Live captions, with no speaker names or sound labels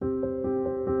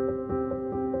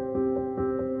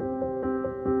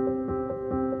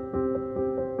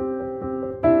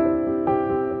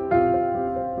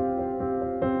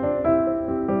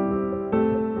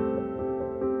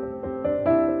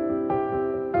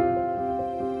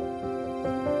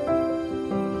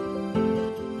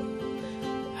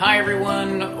Hi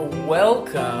everyone,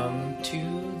 welcome to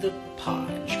the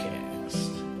podcast,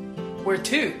 where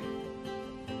two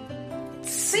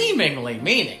seemingly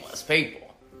meaningless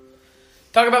people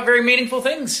talk about very meaningful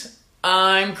things.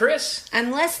 I'm Chris. I'm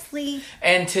Leslie.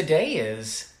 And today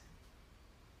it's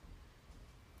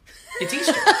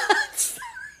Easter.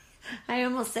 I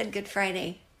almost said Good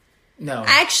Friday. No.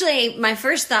 Actually, my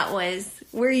first thought was,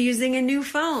 we're using a new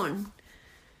phone.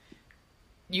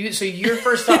 So your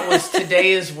first thought was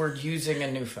today is we're using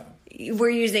a new phone.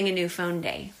 We're using a new phone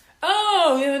day.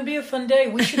 Oh, yeah, it'd be a fun day.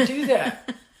 We should do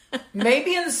that.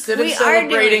 Maybe instead of We are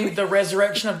celebrating doing- the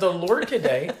resurrection of the Lord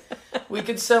today, we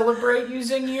could celebrate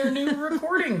using your new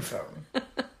recording phone.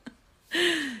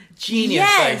 Genius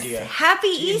idea. Happy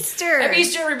Easter. Happy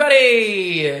Easter,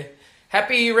 everybody!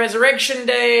 Happy Resurrection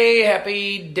Day.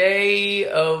 Happy day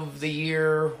of the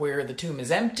year where the tomb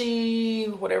is empty.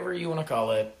 Whatever you want to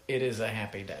call it. It is a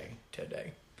happy day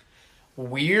today.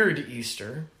 Weird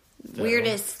Easter. Though.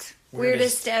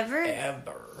 Weirdest ever?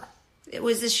 Ever.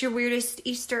 Was this your weirdest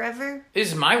Easter ever? This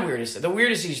is my weirdest. The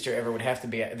weirdest Easter ever would have to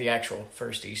be the actual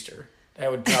first Easter.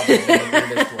 That would probably be the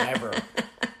weirdest one ever.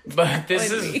 But this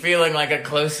is feeling like a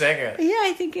close second. Yeah,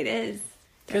 I think it is.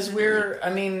 Because we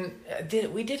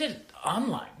did it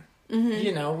online. Mm-hmm.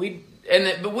 You know,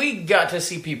 but we got to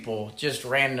see people just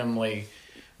randomly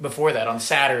before that on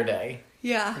Saturday.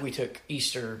 Yeah. We took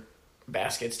Easter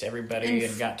baskets to everybody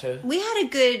and got to We had a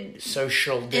good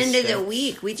social distance. end of the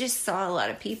week. We just saw a lot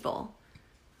of people.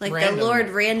 Like Randomly. the Lord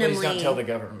randomly. Please don't tell the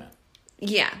government.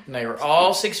 Yeah. And they were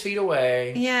all 6 feet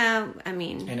away. Yeah, I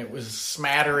mean. And it was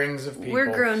smatterings of people.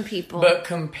 We're grown people. But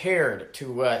compared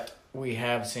to what we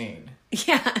have seen.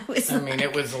 Yeah, it was. I mean,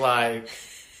 it was like,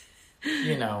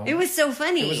 you know. It was so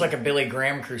funny. It was like a Billy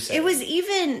Graham crusade. It was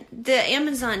even the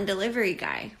Amazon delivery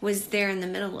guy was there in the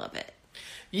middle of it.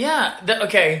 Yeah.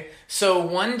 Okay. So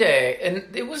one day,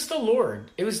 and it was the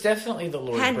Lord. It was definitely the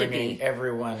Lord Had to bringing be.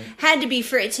 everyone. Had to be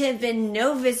for it to have been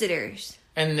no visitors.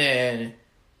 And then,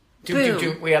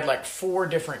 we had like 4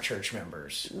 different church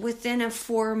members. Within a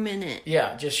 4-minute.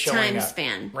 Yeah, just showing time up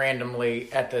span.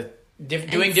 randomly at the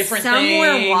doing different some things.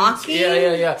 Some were walking.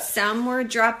 Yeah. Some were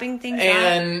dropping things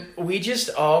And we just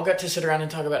all got to sit around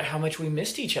and talk about how much we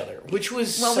missed each other, which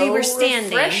was we were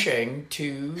standing. Refreshing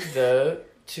to the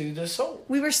soul.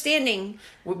 We were standing.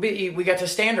 We got to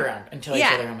stand around and tell each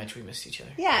other how much we missed each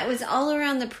other. Yeah, it was all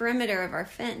around the perimeter of our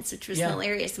fence, which was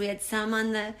hilarious. We had some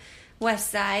on the west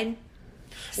side.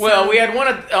 Well, we had one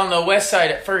on the west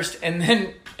side at first, and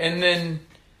then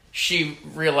she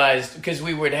realized, because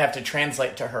we would have to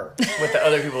translate to her what the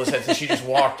other people said, so she just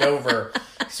walked over.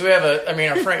 So we have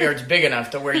our front yard's big enough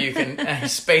to where you can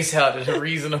space out at a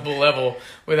reasonable level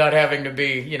without having to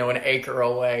be, an acre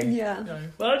away. Yeah.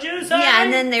 What'd you say? Yeah,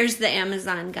 and then there's the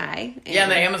Amazon guy. And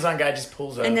the Amazon guy just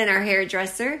pulls up. And then our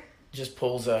hairdresser. Just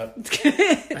pulls up. I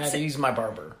had to use my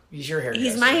barber. He's your hairdresser.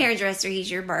 He's my hairdresser.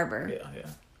 He's your barber. Yeah.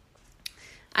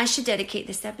 I should dedicate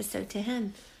this episode to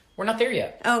him. We're not there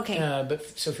yet. Okay.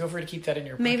 So feel free to keep that in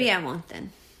your pocket. Maybe I won't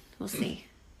then. We'll see.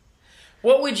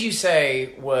 What would you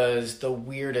say was the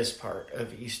weirdest part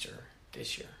of Easter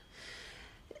this year?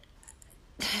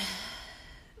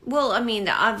 Well,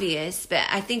 the obvious, but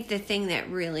I think the thing that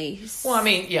really... Well,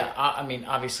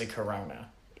 obviously Corona.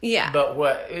 Yeah. But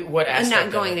what aspect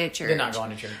not going to church. They're not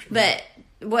going to church. But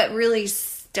what really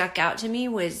stuck out to me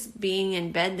was being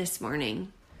in bed this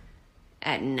morning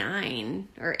at 9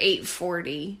 or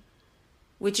 8:40,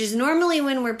 which is normally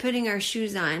when we're putting our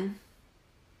shoes on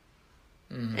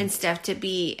and stuff to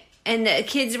be, and the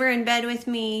kids were in bed with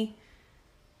me.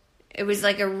 It was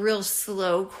like a real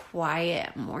slow,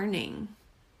 quiet morning.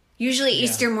 Usually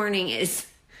Easter morning is,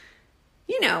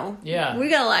 we got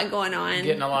a lot going on.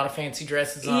 Getting a lot of fancy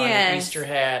dresses on, Easter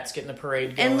hats, getting the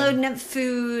parade going. And loading up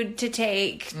food to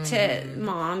take to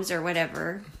moms or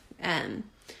whatever.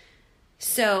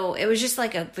 So it was just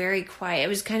like a very quiet, it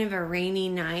was kind of a rainy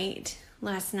night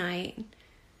last night.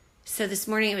 So this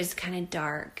morning it was kind of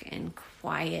dark and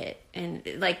quiet, and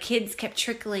like kids kept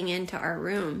trickling into our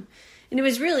room. And it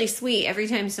was really sweet. Every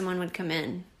time someone would come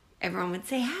in, everyone would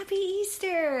say, Happy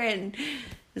Easter. And it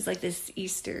was like this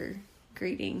Easter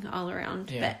greeting all around.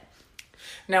 Yeah. But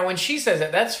now when she says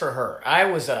that, that's for her. I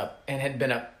was up and had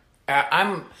been up.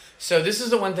 So this is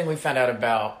the one thing we found out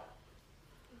about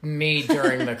me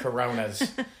during the Coronas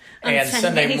and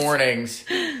Sunday mornings.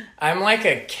 I'm like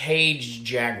a caged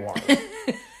jaguar.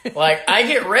 Like, I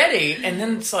get ready, and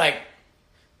then it's like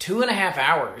 2.5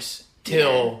 hours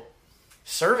till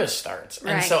service starts.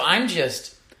 And so I'm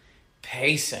just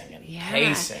pacing and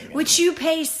pacing. Which you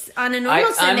pace on a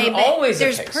normal Sunday, I'm but always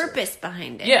there's a pacer. purpose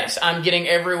behind it. Yes, I'm getting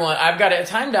everyone. I've got it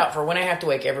timed out for when I have to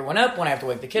wake everyone up, when I have to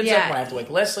wake the kids up, when I have to wake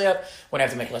Leslie up, when I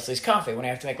have to make Leslie's coffee, when I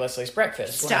have to make Leslie's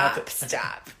breakfast. Stop.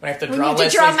 When I have to We draw need to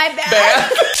Leslie's draw my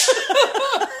bath.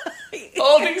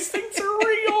 All these things are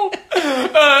real.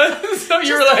 So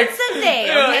you're Just like on Sunday,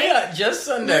 okay? Yeah, just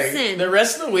Sunday. Listen. The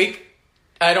rest of the week,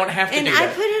 I don't have to And do I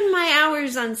that. put in my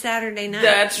hours on Saturday night.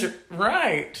 That's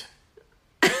right.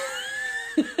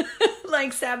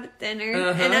 Like Sabbath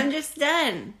dinner, and I'm just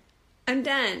done. I'm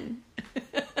done.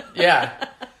 Yeah,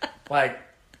 like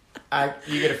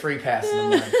you get a free pass in the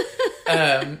morning.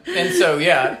 And so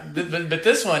but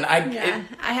this one I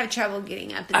have trouble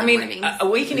getting up in the mornings.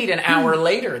 We can eat an hour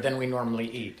later than we normally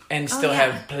eat and still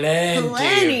have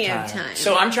plenty of time.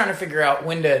 So I'm trying to figure out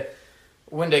when to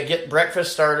get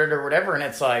breakfast started or whatever, and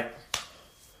it's like,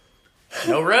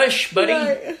 no rush, buddy.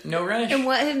 Right. No rush. And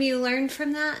what have you learned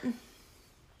from that?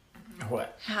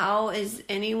 What? How is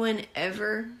anyone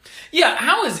ever? Yeah,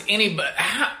 how is anybody?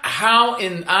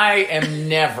 I am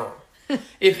never.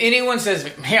 If anyone says,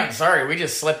 "Man, sorry, we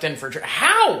just slept in for church,"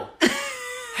 how?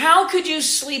 How could you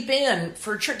sleep in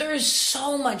for church? There is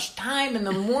so much time in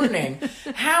the morning.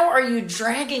 How are you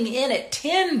dragging in at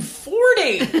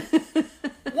 10:40?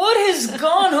 What has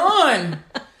gone on?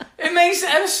 It makes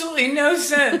absolutely no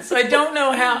sense. I don't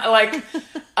know how,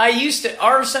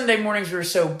 our Sunday mornings were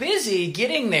so busy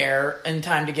getting there in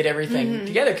time to get everything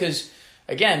together because,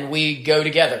 again, we go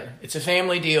together. It's a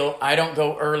family deal. I don't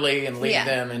go early and leave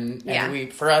them. And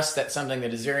for us, that's something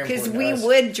that is very important. Because we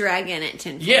would drag in at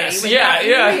 10:40. Yes,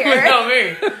 without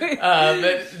me.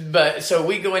 But so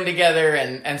we go in together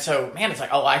and so, man, it's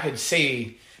like, I could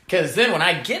see. Because then when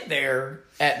I get there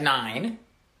at 9,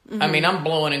 I'm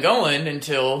blowing and going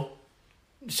until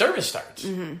service starts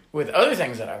with other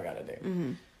things that I've got to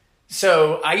do.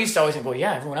 So I used to always think, well,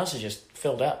 yeah, everyone else is just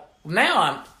filled up.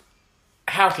 Now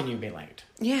how can you be late?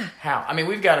 Yeah. How?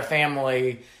 We've got a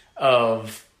family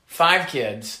of 5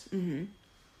 kids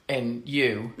and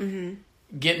you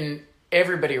getting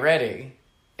everybody ready.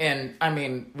 And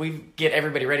we get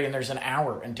everybody ready and there's an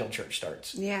hour until church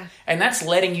starts. Yeah. And that's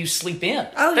letting you sleep in.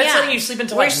 Oh, that's letting you sleep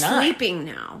until We're 9. sleeping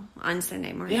now on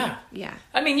Sunday morning. Yeah. Yeah.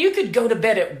 You could go to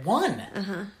bed at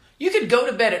 1. You could go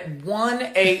to bed at 1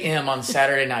 a.m. on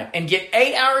Saturday night and get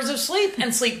 8 hours of sleep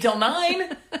and sleep till 9.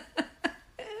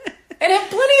 And have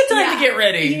plenty of time to get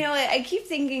ready. You know what? I keep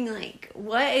thinking,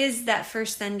 what is that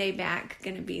first Sunday back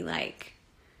going to be like?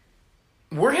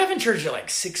 We're having church at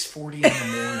 6:40 in the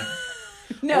morning.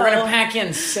 No. We're going to pack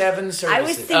in 7 services. I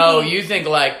was thinking, you think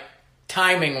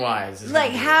timing-wise.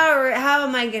 How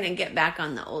am I going to get back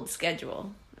on the old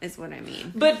schedule is what I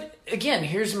mean. But again,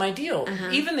 here's my deal.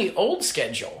 Even the old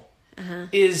schedule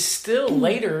is still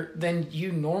later than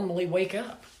you normally wake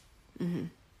up.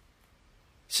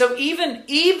 So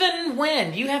even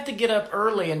when you have to get up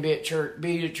early and be at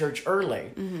church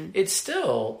early, it's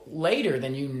still later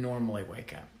than you normally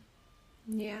wake up.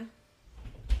 Yeah.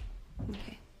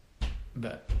 Okay.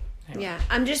 But anyway. Yeah,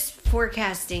 I'm just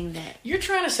forecasting that. You're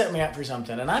trying to set me up for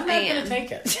something, and I'm not going to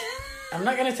take it. I'm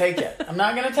not going to take it. I'm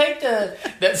not going to take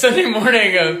that Sunday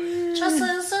morning of, Justin,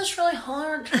 this is really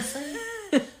hard, Justin,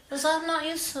 because I'm not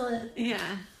used to it. Yeah.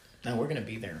 No, we're going to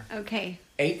be there. Okay.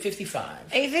 8:55.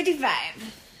 8:55.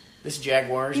 This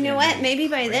Jaguar's. You know what? Maybe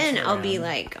by then I'll be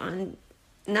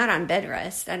not on bed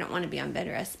rest. I don't want to be on bed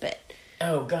rest, but.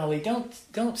 Oh golly!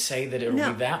 Don't say that it'll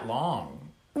be that long.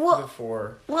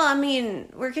 Before. Well,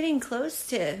 we're getting close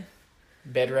to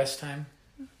bed rest time.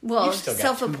 Well,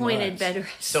 self-appointed bed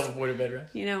rest. Self-appointed bed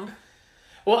rest.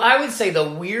 Well, I would say the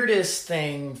weirdest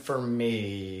thing for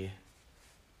me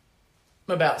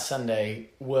about Sunday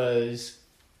was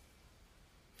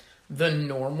the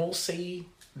normalcy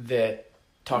that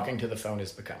talking to the phone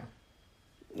has become.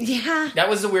 Yeah. That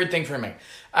was the weird thing for me.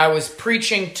 I was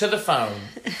preaching to the phone,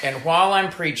 and while I'm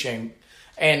preaching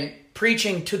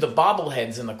to the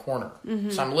bobbleheads in the corner.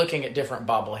 So I'm looking at different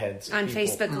bobbleheads. On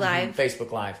Facebook Live.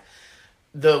 Facebook Live.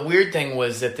 The weird thing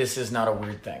was that this is not a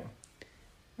weird thing.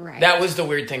 Right. That was the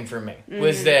weird thing for me,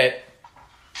 was that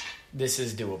this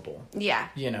is doable. Yeah.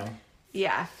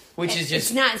 Yeah. Which is just...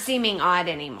 It's not seeming odd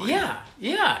anymore.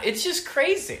 Yeah. It's just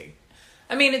crazy.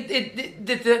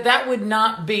 That would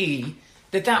not be...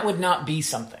 That would not be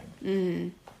something.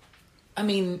 Who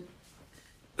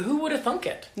would have thunk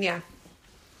it? Yeah.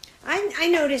 I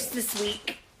noticed this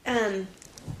week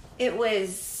it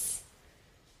was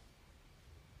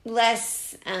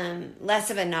less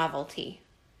of a novelty.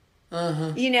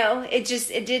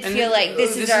 It did feel like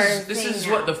this is our thing. This is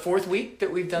now. what, the 4th week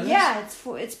that we've done this? Yeah,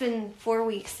 it's been 4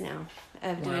 weeks now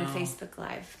of doing Facebook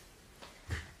Live.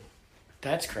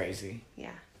 That's crazy.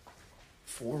 Yeah.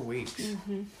 4 weeks.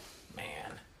 Mm-hmm.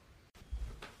 Man.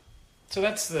 So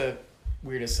that's the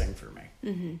weirdest thing for me.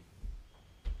 Mm-hmm.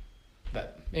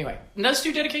 But anyway, let's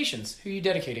do dedications. Who are you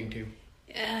dedicating to?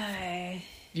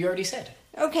 You already said.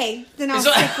 Okay, then I'll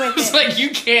stick with it. It's like you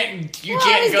can't go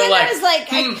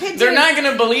they're not going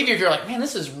to believe you if you're like, man,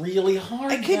 this is really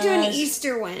hard. I could do an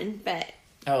Easter one, but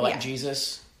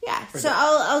Jesus. Yeah, so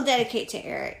I'll dedicate to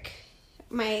Eric,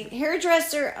 my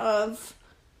hairdresser of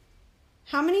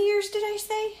how many years did I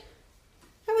say?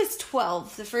 I was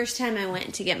 12 the first time I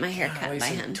went to get my hair cut by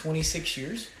him. 26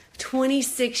 years.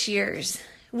 26 years,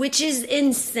 which is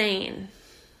insane.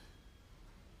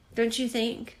 Don't you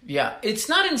think? Yeah, it's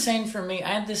not insane for me.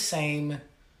 I had the same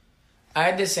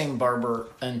barber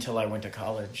until I went to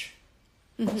college.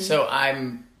 Mm-hmm. So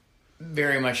I'm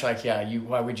very much like,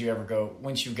 why would you ever go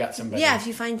once you've got somebody? Yeah, if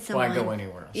you find someone. Why go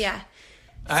anywhere else? Yeah.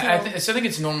 I think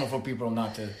it's normal for people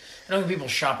not to. I don't think people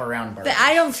shop around barbers. But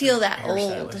I don't feel that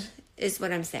old, is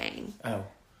what I'm saying. Oh.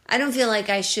 I don't feel like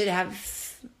I should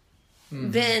have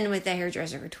been with a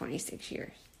hairdresser for 26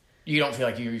 years. You don't feel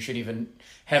like you should even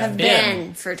have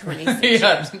been for 26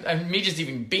 years. Me just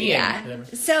even being. Yeah.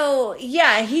 So,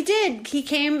 he did. He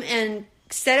came and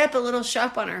set up a little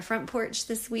shop on our front porch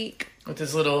this week. With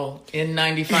his little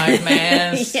N95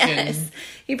 mask. Yes.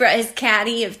 He brought his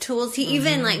caddy of tools. He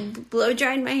even, blow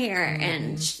dried my hair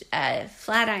and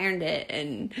flat ironed it.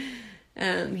 And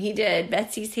he did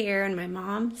Betsy's hair and my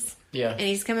mom's. Yeah. And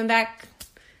he's coming back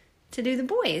to do the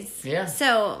boys. Yeah.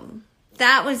 So,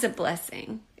 that was a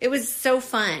blessing. It was so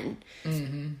fun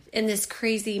in this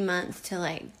crazy month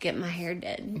to get my hair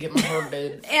did.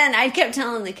 And I kept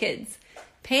telling the kids,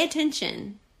 pay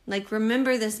attention.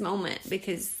 Remember this moment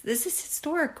because this is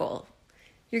historical.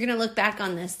 You're going to look back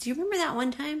on this. Do you remember that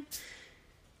one time?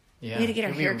 Yeah. We had to get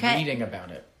our hair cut. Reading about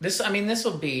it. This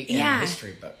will be in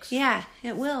history books. Yeah,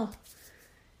 it will.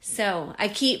 So I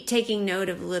keep taking note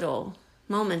of little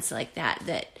moments like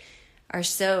that are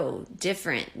so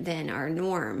different than our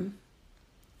norm.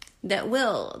 That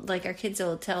our kids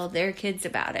will tell their kids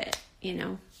about it,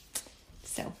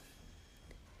 So,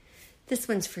 this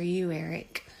one's for you,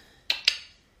 Eric.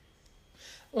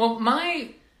 Well,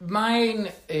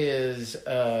 mine is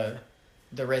the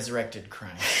resurrected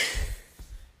Christ.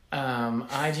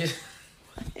 I just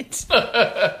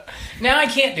now I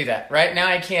can't do that, right? Now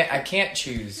I can't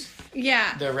choose.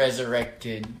 Yeah. The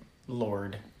resurrected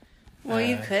Lord. Well,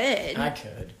 you could. I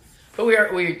could.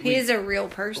 But he is a real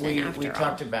person after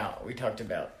all. We talked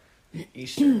about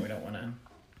Easter. We don't want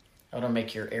to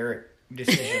make your Eric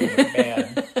decision look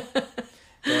bad.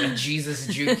 Don't want to Jesus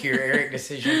juke your Eric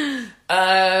decision.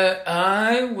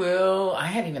 I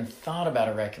hadn't even thought about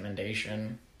a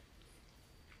recommendation.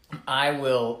 I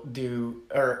will do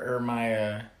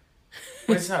my.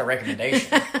 Well, it's not a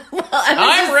recommendation.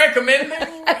 I'm recommending.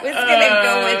 I was gonna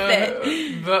go with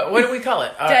it. But what do we call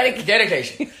it?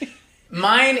 Dedication.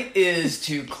 Mine is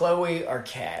to Chloe, our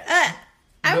cat.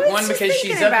 One, because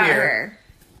she's up here. Her.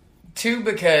 2,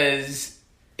 because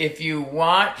if you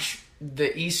watch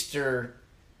the Easter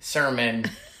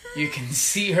sermon, you can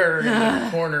see her in the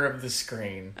corner of the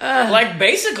screen.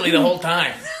 Basically the whole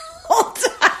time.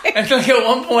 And at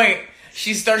one point,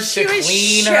 she starts to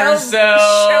clean herself.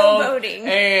 Showboating.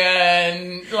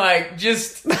 And I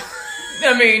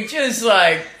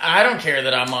don't care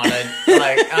that I'm on it.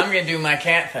 I'm going to do my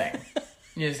cat thing.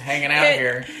 Just hanging out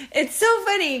here. It's so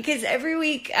funny because every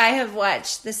week I have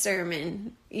watched the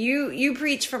sermon. You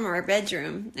preach from our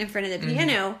bedroom in front of the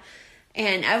piano.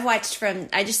 And I've watched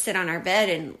I just sit on our bed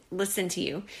and listen to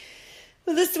you.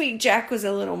 Well, this week Jack was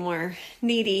a little more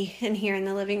needy in here in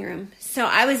the living room. So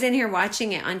I was in here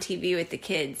watching it on TV with the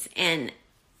kids. And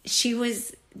she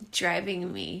was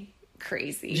driving me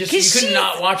crazy. You could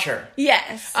not watch her.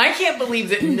 Yes. I can't believe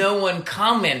that no one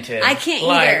commented. I can't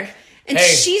either. And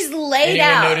she's laid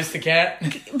out. Notice the cat?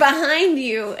 Behind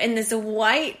you in this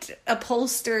white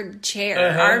upholstered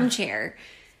chair, armchair.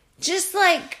 Just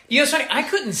it's funny, I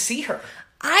couldn't see her.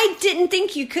 I didn't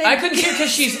think you could. I couldn't see her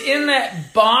because she's in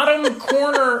that bottom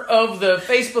corner of the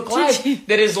Facebook Live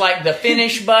that is the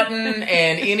finish button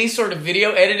and any sort of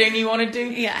video editing you want to do.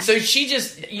 Yeah. So she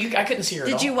I couldn't see her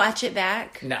at all. Did you watch it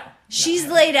back? No. She's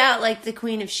laid out like the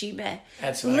Queen of Sheba.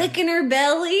 That's licking her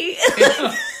belly.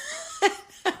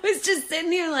 I was just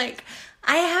sitting here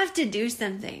I have to do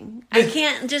something. I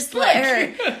can't just let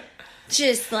her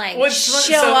just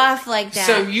show off like that.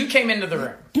 So you came into the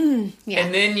room. Yeah.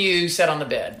 And then you sat on the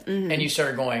bed and you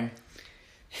started going.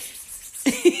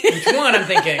 Which one I'm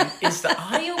thinking, is the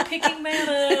audio picking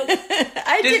that up?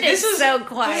 I did it so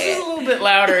quiet. This is a little bit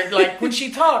louder. Like when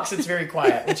she talks, it's very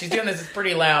quiet. When she's doing this, it's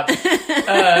pretty loud. And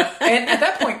at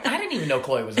that point, I didn't even know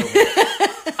Chloe was over there.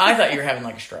 I thought you were having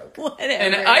like a stroke. Whatever.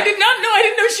 And I did not know. I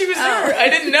didn't know she was there. I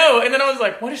didn't know. And then I was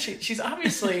like, what is she? She's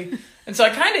obviously... And so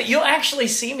you'll actually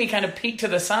see me kind of peek to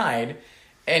the side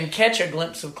and catch a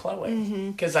glimpse of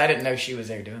Chloe. Because I didn't know she was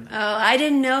there doing that. Oh, I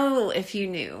didn't know if you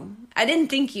knew. I didn't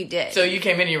think you did. So you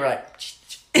came in and you were like...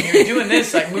 And you were doing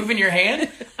this, like moving your hand.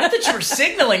 I thought you were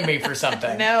signaling me for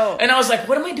something. No. And I was like,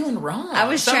 what am I doing wrong? I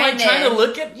was so I'm trying to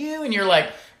look at you, and you're like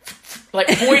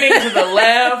pointing to the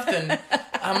left, and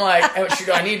I'm like, oh,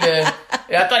 shoot, I need to...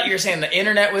 I thought you were saying the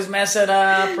internet was messing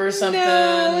up or something.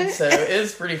 No. So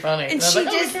it's pretty funny. And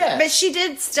but she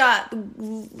did stop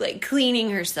like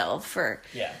cleaning herself for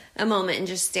a moment and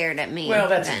just stared at me. Well,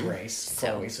 that's a grace,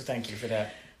 Chloe, so thank you for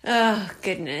that. Oh,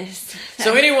 goodness.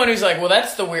 So anyone who's like, well,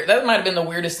 that might have been the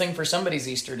weirdest thing for somebody's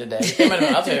Easter today.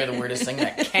 I'll tell you the weirdest thing,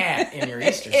 that cat in your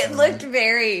Easter sermon. It looked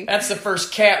very... That's the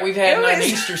first cat we've had in an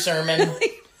Easter sermon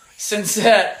since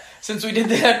we did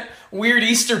that weird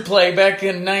Easter play back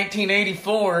in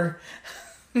 1984.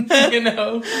 You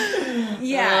know?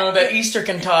 Yeah. That Easter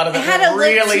cantata that went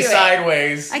really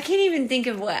sideways. I can't even think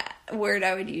of what word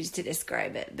I would use to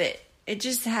describe it, but it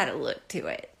just had a look to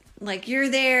it. Like, you're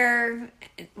there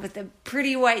with the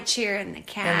pretty white chair and the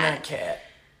cat. And that cat.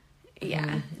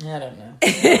 Yeah. I don't know.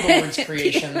 The Lord's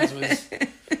creations was...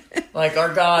 Like,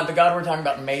 our God, the God we're talking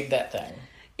about, made that thing.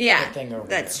 Yeah, that thing over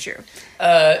that's there. True.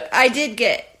 I think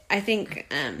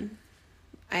I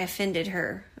offended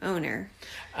her owner.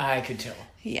 I could tell.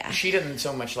 Yeah. She didn't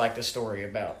so much like the story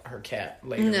about her cat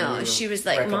later. No, she was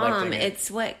like, Mom, it's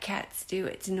what cats do.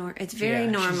 It's very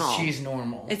normal. She's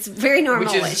normal. It's very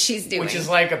normal what she's doing. Which is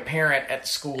like a parent at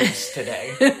schools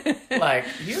today. Like,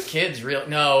 your kids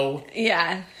no.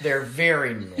 Yeah. They're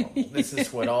very normal. This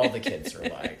is what all the kids are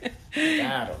like. I don't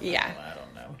know. Yeah. I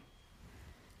don't know.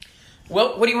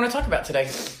 Well, what do you want to talk about today?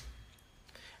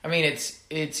 I mean, it's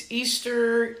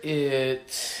Easter.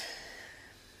 It's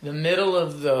the middle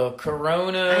of the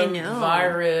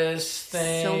coronavirus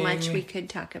thing. So much we could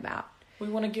talk about. We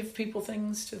want to give people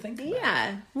things to think about.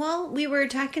 Yeah. Well, we were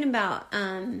talking about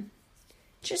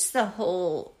just the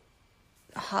whole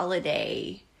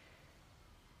holiday.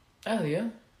 Oh, yeah.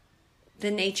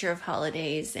 The nature of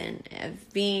holidays and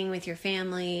of being with your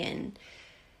family and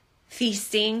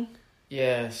feasting.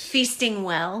 Yes. Feasting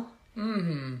well.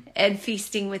 Mm-hmm. And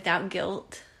feasting without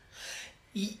guilt.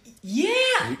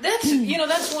 Yeah,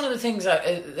 that's one of the things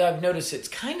I've noticed. It's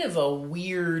kind of a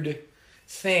weird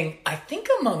thing, I think,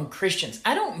 among Christians.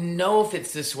 I don't know if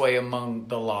it's this way among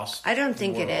the lost I don't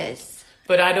think world, it is.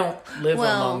 But I don't live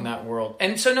among that world.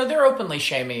 And so, no, they're openly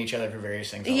shaming each other for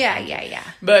various things. Yeah.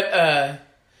 But,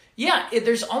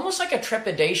 there's almost like a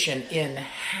trepidation in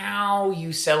how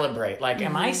you celebrate. Like,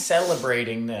 am I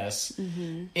celebrating this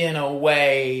in a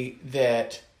way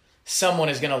that someone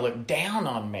is going to look down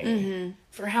on me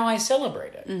for how I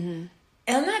celebrate it? And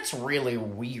that's really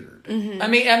weird. I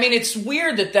mean, it's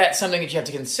weird that that's something that you have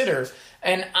to consider.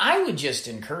 And I would just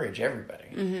encourage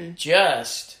everybody,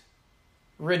 just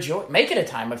rejoice. Make it a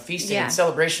time of feasting and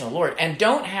celebration of the Lord. And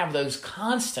don't have those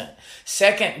constant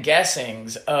second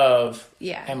guessings of,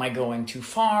 am I going too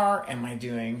far? Am I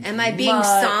doing Am I much? being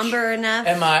somber enough?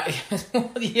 Am I...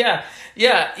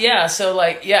 Yeah. So,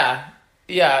 like, am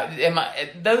I...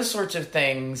 Those sorts of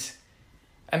things...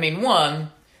 I mean,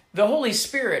 one, the Holy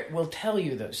Spirit will tell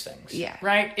you those things. Yeah.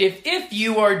 Right? If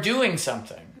you are doing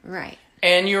something. Right.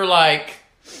 And you're like,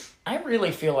 I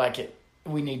really feel like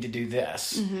we need to do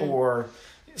this. Or...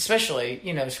 Especially,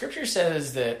 Scripture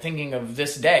says that thinking of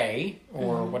this day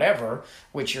or whatever,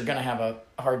 which you're going to have a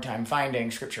hard time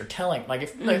finding Scripture telling. Like,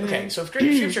 so if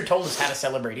Scripture told us how to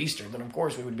celebrate Easter, then of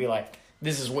course we would be like,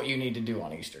 this is what you need to do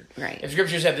on Easter. Right. If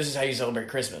Scripture said this is how you celebrate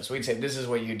Christmas, we'd say this is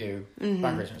what you do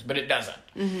on Christmas, but it doesn't.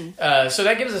 So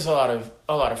that gives us a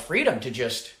lot of freedom to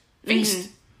just feast,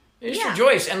 just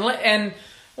rejoice, and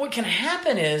what can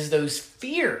happen is those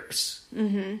fears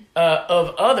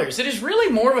of others. It is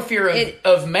really more of a fear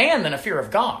of man than a fear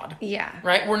of God. Yeah.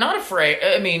 Right? We're not afraid.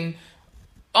 I mean,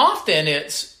 often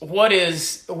it's what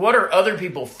are other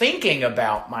people thinking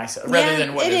about myself rather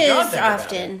than what does God think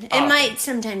often. about it. It might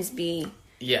sometimes be.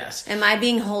 Yes. Am I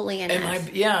being holy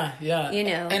enough? Yeah.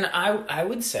 And I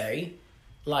would say,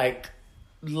 like,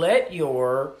 let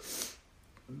your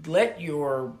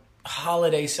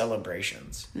holiday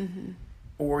celebrations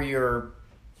or your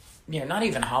not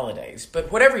even holidays,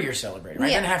 but whatever you're celebrating, right?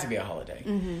 It Yeah. doesn't have to be a holiday.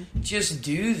 Just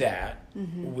do that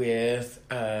with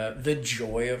the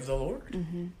joy of the Lord.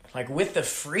 Like with the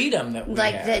freedom that we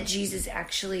have. that Jesus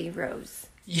actually rose.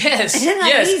 Yes, He's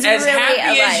yes. As really happy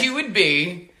alive. as you would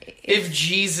be if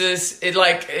Jesus, if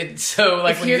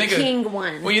when you your think king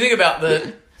won. when you think about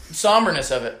the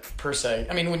somberness of it per se.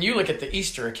 I mean, when you look at the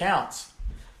Easter accounts,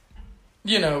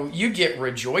 you get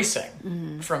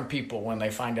rejoicing from people when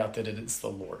they find out that it is the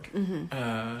Lord.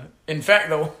 In fact,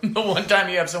 the one time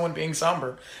you have someone being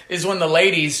somber is when the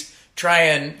ladies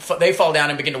they fall down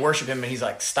and begin to worship him, and he's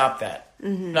like, "Stop that!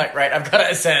 Like, right? I've got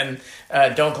to ascend.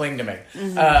 Don't cling to me."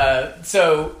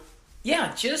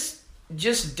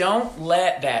 Just don't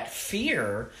let that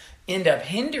fear end up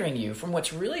hindering you from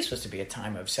what's really supposed to be a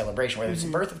time of celebration, whether it's the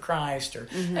birth of Christ or,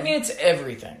 I mean, it's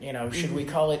everything. Should we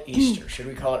call it Easter? Should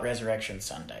we call it Resurrection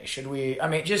Sunday? Should we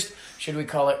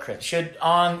call it Christmas?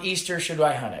 On Easter, should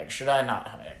I hunt eggs? Should I not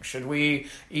hunt eggs? Should we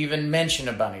even mention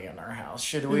a bunny in our house?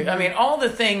 Should we, all the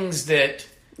things that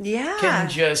can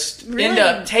just end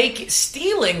up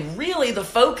stealing really the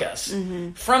focus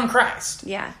from Christ.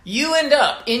 Yeah. You end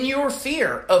up in your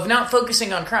fear of not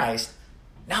focusing on Christ,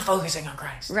 not focusing on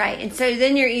Christ. Right. And so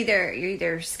then you're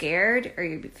either scared, or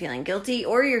you're feeling guilty,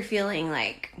 or you're feeling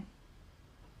like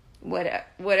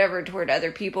whatever toward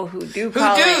other people who do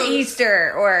call it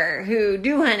Easter, or who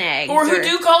do hunt eggs, or who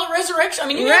do call it resurrection. I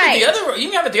mean, you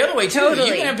can have it the other way too. Totally.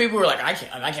 You can have people who are like, I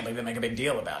can't believe they make a big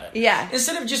deal about it. Yeah.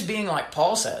 Instead of just being like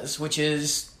Paul says, which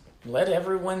is let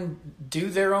everyone do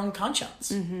their own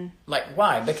conscience. Like,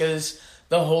 why? Because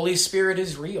the Holy Spirit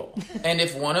is real, and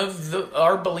if one of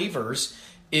our believers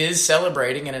is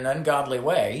celebrating in an ungodly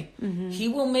way, he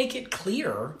will make it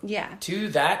clear to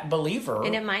that believer.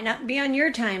 And it might not be on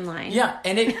your timeline. Yeah,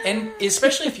 and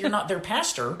especially if you're not their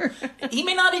pastor, he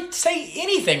may not say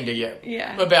anything to you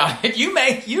about it. You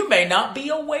may not be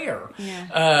aware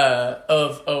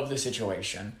of the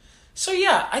situation. So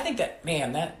I think that,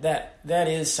 man, that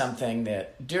is something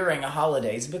that during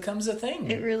holidays becomes a thing.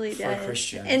 It really does. For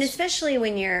Christians. And especially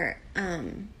when you're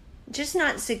just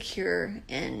not secure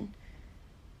in,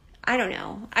 I don't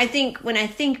know. I think when I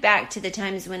think back to the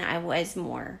times when I was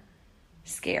more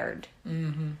scared,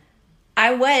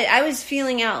 I was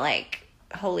feeling out like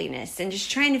holiness and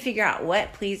just trying to figure out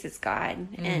what pleases God.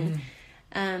 And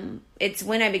it's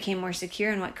when I became more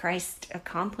secure in what Christ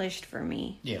accomplished for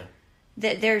me. Yeah.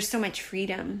 That there's so much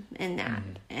freedom in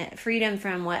that. Freedom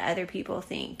from what other people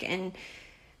think. And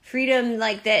freedom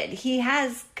like that he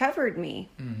has covered me.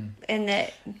 And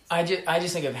that I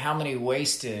just think of how many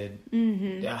wasted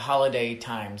holiday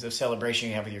times of celebration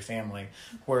you have with your family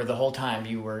where the whole time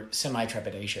you were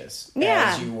semi-trepidatious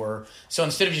as you were. So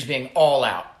instead of just being all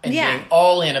out and being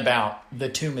all in about the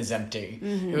tomb is empty,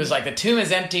 it was like the tomb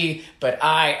is empty, but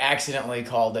I accidentally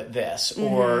called it this,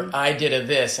 or I did a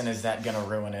this, and is that going to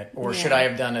ruin it? Or should I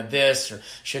have done a this? Or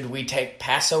should we take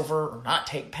Passover or not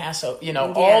take Passover?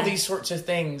 All these sorts of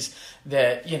things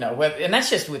that, and that's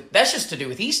just to do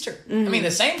with Easter. I mean,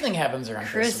 the same thing happens around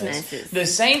Christmas. The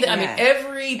same, I mean,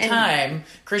 every time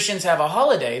Christians have a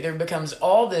holiday, there becomes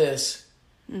all this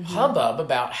hubbub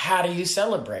about how do you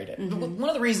celebrate it. One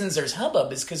of the reasons there's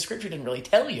hubbub is because Scripture didn't really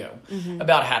tell you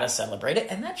about how to celebrate it,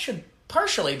 and that should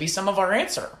partially be some of our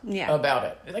answer about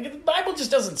it. Like, the Bible just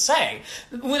doesn't say.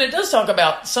 When it does talk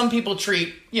about some people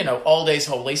treat, all days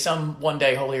holy, some one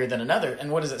day holier than another,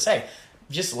 and what does it say?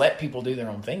 Just let people do their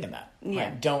own thing in that.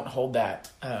 Like, don't hold that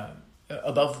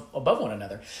above one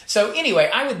another. So anyway,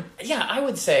 I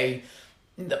would say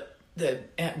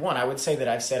I would say that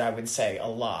I've said I would say a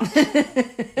lot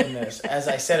in this. As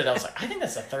I said it, I was like, I think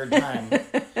that's the third time.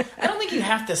 I don't think you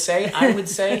have to say I would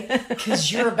say,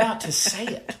 because you're about to say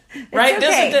it, right?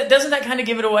 Okay. Doesn't that kind of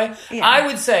give it away? Yeah. I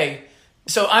would say.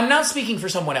 So I'm not speaking for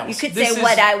someone else. You could say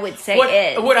what I would say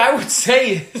is. What I would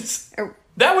say is.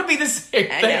 That would be the same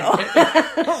thing. I know.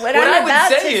 what I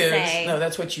would say is... No,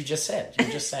 that's what you just said. You're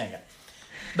just saying it.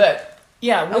 But,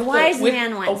 yeah. A wise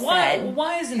man once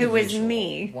said, who was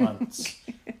me. Once.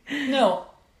 No,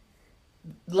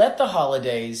 let the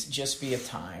holidays just be a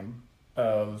time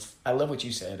of, I love what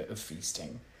you said, of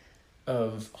feasting,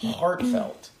 of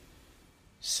heartfelt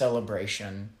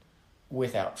celebration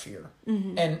without fear,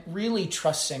 and really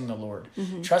trusting the Lord,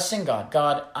 trusting God.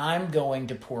 God, I'm going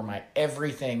to pour my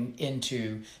everything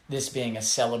into this being a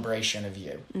celebration of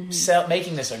you,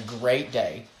 making this a great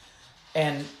day.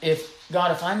 And if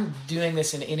I'm doing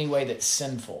this in any way that's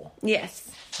sinful,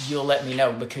 you'll let me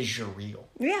know, because you're real.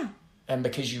 Yeah. And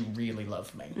because you really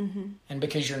love me. And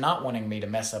because you're not wanting me to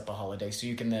mess up a holiday, so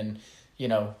you can then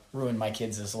ruin my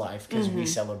kids' life because we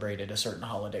celebrated a certain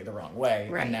holiday the wrong way,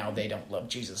 Right. and now they don't love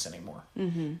Jesus anymore.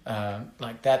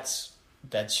 Mm-hmm. That's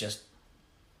just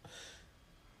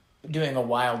doing a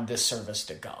wild disservice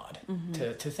to God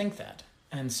to think that.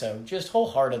 And so just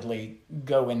wholeheartedly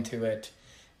go into it.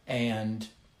 And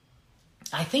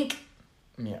I think,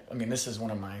 this is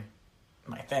one of my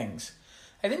things.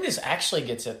 I think this actually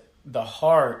gets at the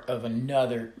heart of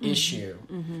another issue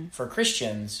for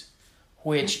Christians,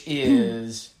 which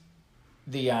is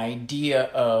the idea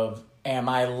of, am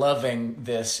I loving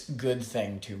this good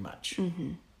thing too much?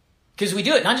 Because we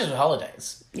do it not just with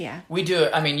holidays. Yeah. We do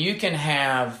it. You can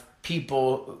have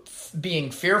people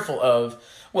being fearful of,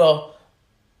 well,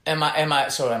 am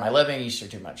I loving Easter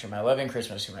too much? Am I loving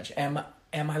Christmas too much?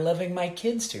 Am I loving my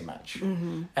kids too much?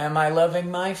 Am I loving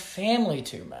my family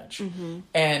too much?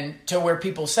 And to where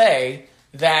people say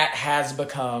that has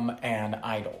become an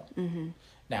idol.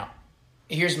 Now,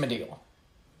 here's my deal.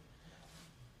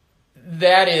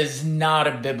 That is not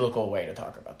a biblical way to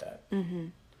talk about that.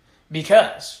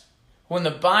 Because when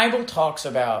the Bible talks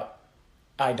about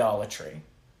idolatry,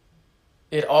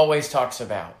 it always talks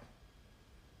about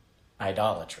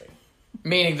idolatry,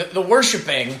 meaning the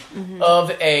worshiping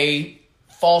of a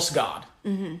false god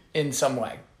in some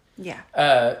way.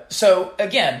 Yeah. So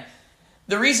again,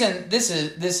 the reason this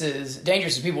is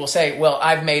dangerous is people will say, well,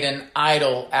 I've made an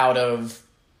idol out of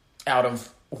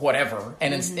whatever,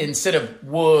 and instead of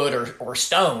wood or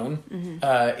stone,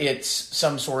 it's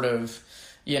some sort of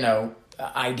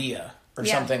idea or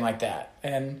something like that,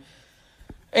 and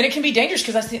it can be dangerous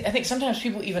because I think sometimes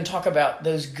people even talk about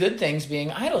those good things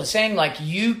being idols, saying like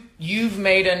you can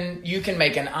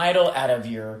make an idol out of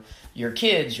your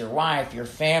kids, your wife, your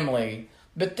family,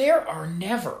 but there are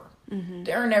never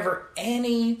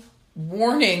any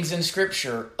warnings in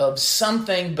Scripture of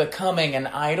something becoming an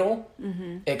idol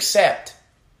except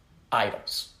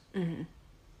idols.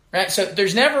 Right? So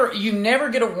you never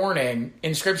get a warning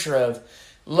in Scripture of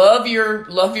love your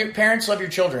parents, love your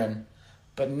children,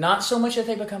 but not so much that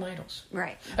they become idols.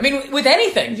 Right. With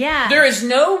anything. Yeah. There is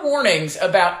no warnings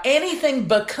about anything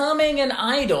becoming an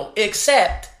idol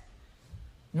except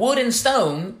wood and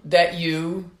stone that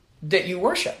you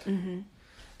worship.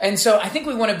 And so I think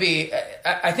we want to be,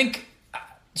 I've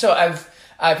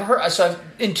heard,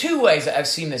 in two ways I've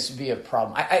seen this be a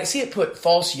problem. I see it put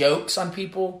false yokes on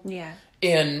people. Yeah.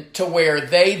 To where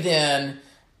they then,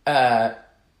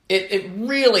 it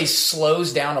really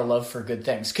slows down a love for good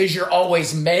things because you're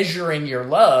always measuring your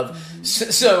love.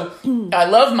 So I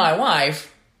love my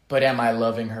wife, but am I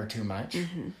loving her too much?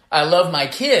 I love my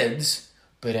kids,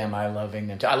 but am I loving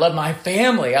them too? I love my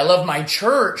family. I love my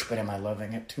church, but am I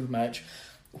loving it too much?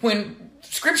 When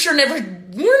Scripture never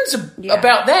warns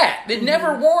about that. It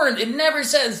never warns. It never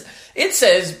says. It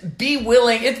says, be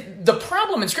willing. The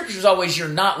problem in Scripture is always you're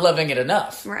not loving it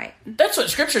enough. Right. That's what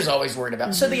Scripture is always worried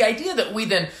about. So the idea that we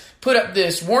then put up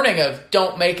this warning of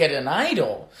don't make it an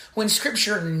idol, when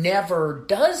Scripture never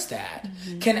does that,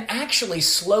 can actually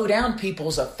slow down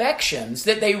people's affections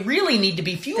that they really need to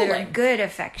be fueling. That are good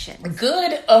affections.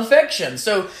 Good affections.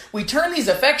 So we turn these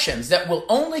affections that will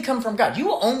only come from God. You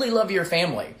will only love your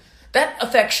family. That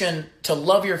affection to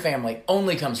love your family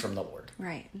only comes from the Lord.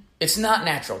 Right. It's not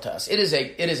natural to us. It is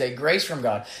a grace from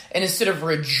God. And instead of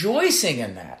rejoicing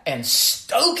in that and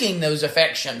stoking those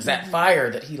affections, that fire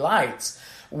that He lights,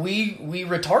 we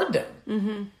retard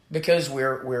them because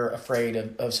we're afraid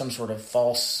of some sort of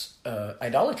false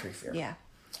idolatry fear. Yeah.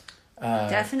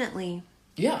 Definitely.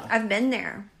 Yeah. I've been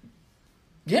there.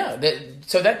 Yeah.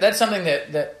 That's something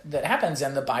that happens,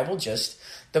 and the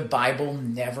Bible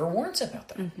never warns about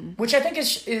that, which I think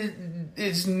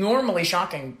is normally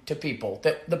shocking to people,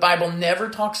 that the Bible never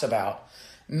talks about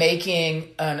making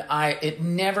it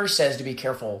never says to be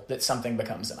careful that something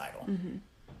becomes an idol.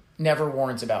 Never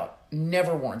warns about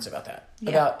that.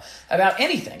 Yeah. About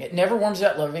anything. It never warns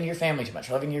about loving your family too much,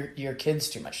 loving your kids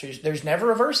too much. There's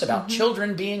never a verse about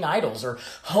children being idols or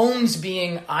homes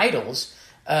being idols.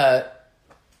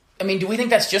 Do we think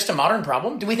that's just a modern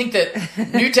problem? Do we think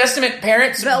that New Testament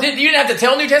parents, you didn't have to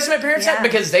tell New Testament parents that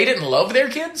because they didn't love their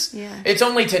kids? Yeah. It's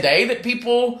only today that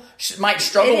people might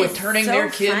struggle with turning their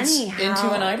kids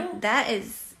into an idol? That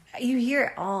is, you hear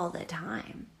it all the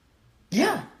time.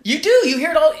 Yeah, you do. You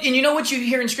hear it all. And you know what you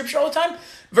hear in Scripture all the time?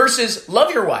 Verses,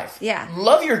 love your wife. Yeah.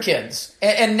 Love your kids.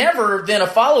 And never then a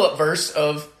follow-up verse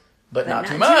of, but not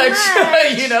too much.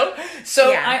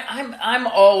 So yeah. I'm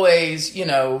always,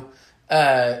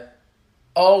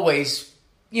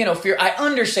 fear. I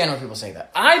understand when people say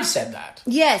that. I've said that.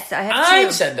 Yes, I have too.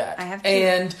 I've said that. I have too.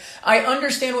 And I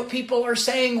understand what people are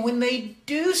saying when they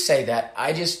do say that.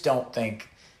 I just don't think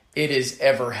it is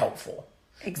ever helpful.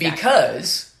 Exactly.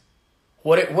 Because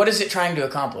what is it trying to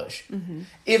accomplish? Mm-hmm.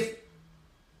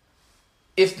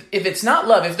 If it's not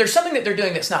love, if there's something that they're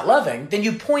doing that's not loving, then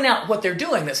you point out what they're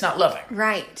doing that's not loving.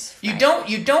 Right. You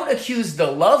don't accuse the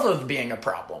love of being a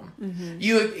problem. Mm-hmm.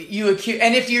 You accuse,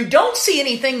 and if you don't see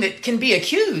anything that can be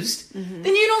accused, mm-hmm.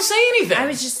 then you don't say anything. I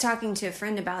was just talking to a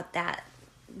friend about that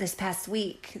this past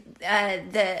week.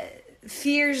 The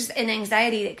fears and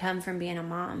anxiety that come from being a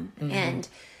mom, mm-hmm.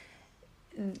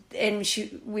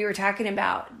 and we were talking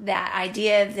about that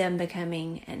idea of them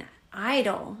becoming an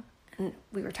idol. And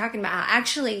we were talking about how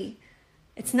actually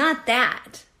it's not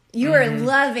that. You are mm-hmm.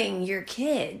 loving your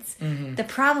kids. Mm-hmm. The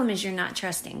problem is you're not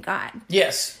trusting God.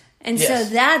 Yes. And so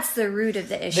that's the root of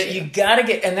the issue. That you gotta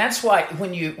get, and that's why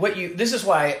this is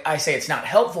why I say it's not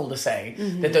helpful to say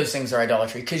mm-hmm. that those things are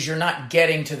idolatry, because you're not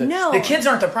getting to the kids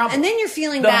aren't the problem. And then you're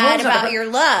feeling bad about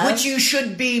your love. Which you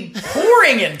should be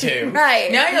pouring into.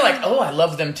 Right. Now you're like, oh, I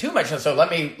love them too much, so let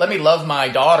me love my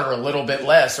daughter a little bit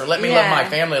less, or let me love my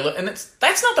family a little, and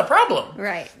that's not the problem.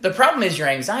 Right. The problem is your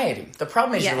anxiety. The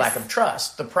problem is your lack of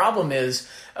trust. The problem is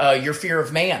your fear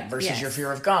of man versus your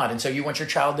fear of God. And so you want your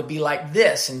child to be like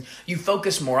this, and you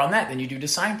focus more on that than you do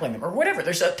discipling them or whatever.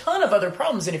 There's a ton of other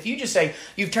problems. And if you just say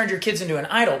you've turned your kids into an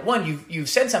idol, one, you've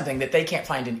said something that they can't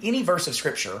find in any verse of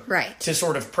Scripture to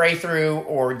sort of pray through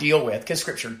or deal with, because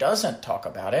Scripture doesn't talk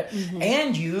about it. Mm-hmm.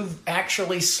 And you've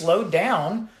actually slowed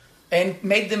down and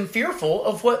made them fearful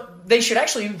of what they should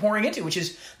actually be pouring into, which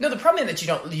is, no, the problem isn't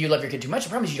that you love your kid too much. The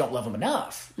problem is you don't love them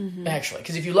enough, actually.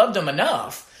 Because if you loved them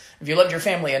enough, if you loved your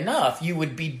family enough, you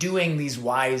would be doing these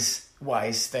wise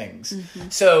things. Mm-hmm.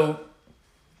 So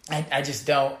I just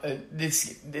don't.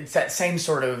 It's that same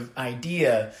sort of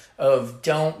idea of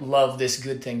don't love this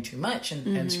good thing too much,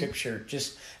 and Scripture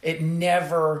just it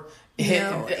never.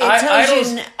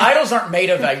 Idols aren't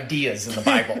made of ideas in the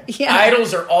Bible.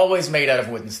 Idols are always made out of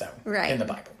wood and stone in the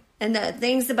Bible. And the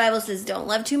things the Bible says don't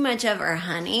love too much of are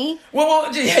honey. Well,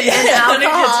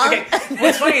 alcohol. Okay.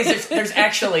 What's funny is there's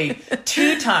actually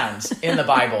 2 times in the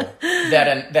Bible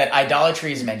that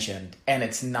idolatry is mentioned, and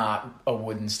it's not a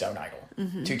wood and stone idol.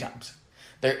 Mm-hmm. 2 times.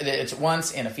 It's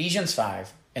once in Ephesians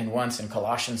 5 and once in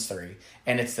Colossians 3,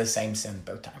 and it's the same sin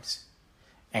both times.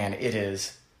 And it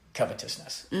is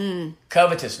covetousness.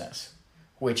 Covetousness,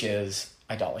 which is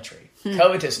idolatry.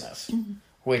 Covetousness,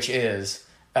 which is...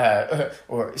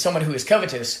 or someone who is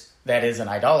covetous, that is an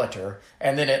idolater,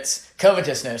 and then it's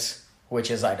covetousness, which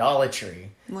is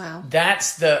idolatry. Wow.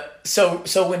 That's so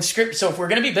if we're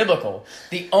going to be biblical,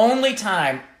 the only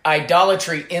time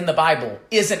idolatry in the Bible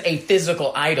isn't a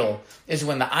physical idol is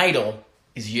when the idol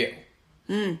is you.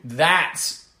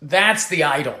 That's the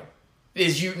idol.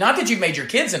 Is you, not that you've made your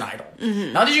kids an idol,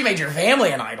 not that you made your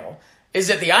family an idol, is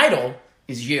that the idol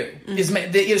is you.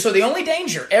 So the only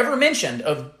danger ever mentioned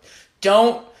of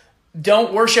don't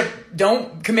worship,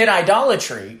 don't commit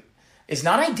idolatry is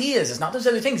not ideas, it's not those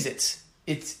other things.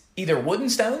 It's either wood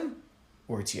and stone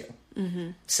or it's you.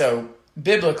 Mm-hmm. So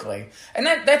biblically, and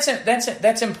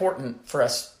that's important for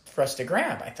us to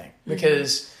grab, I think,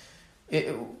 because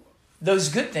those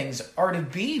good things are to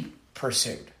be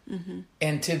pursued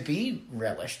and to be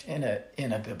relished in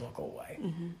a biblical way,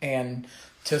 and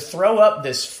to throw up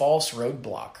this false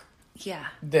roadblock. Yeah.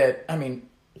 That, I mean,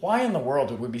 why in the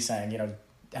world would we be saying,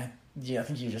 I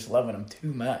think you're just loving them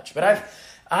too much? But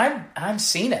I've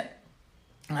seen it.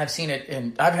 I've seen it,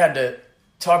 and I've had to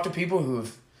talk to people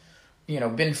who've,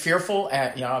 been fearful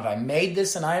at, have I made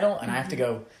this an idol? And I have to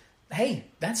go, hey,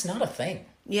 that's not a thing.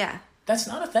 Yeah. That's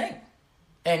not a thing.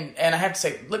 And I have to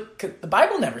say, look, the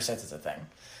Bible never says it's a thing.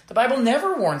 The Bible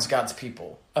never warns God's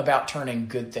people about turning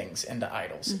good things into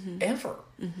idols, ever.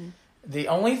 The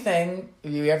only thing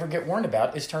you ever get warned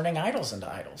about is turning idols into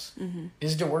idols,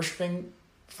 is to worshiping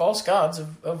false gods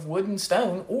of wood and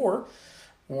stone, or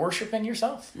worshiping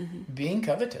yourself, being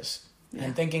covetous,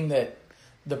 and thinking that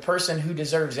the person who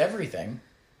deserves everything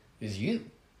is you.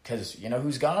 Because you know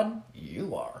who's God?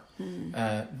 You are.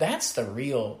 That's the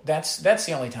real. That's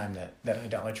the only time that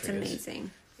idolatry is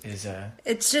amazing.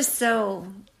 It's just so.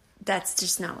 That's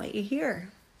just not what you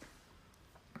hear.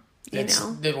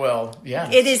 Well, yeah.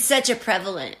 It is such a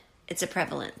prevalent. It's a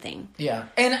prevalent thing. Yeah,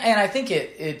 and I think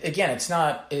it again. It's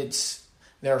not. It's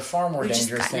there are far more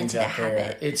dangerous things out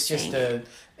there. It's just it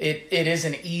is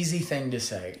an easy thing to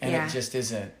say, and it just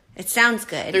isn't. It sounds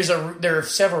good. There are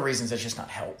several reasons it's just not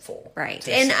helpful. Right.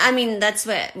 And I mean, that's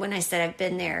when I said I've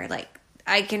been there, like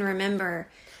I can remember.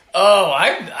 Oh,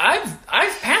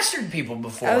 I've pastored people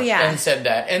before and said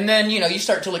that. And then, you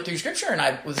start to look through Scripture, and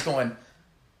I was going,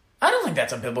 I don't think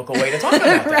that's a biblical way to talk about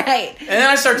that. Right. And then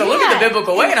I start to look at the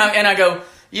biblical way, and I go,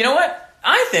 you know what?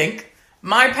 I think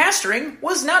my pastoring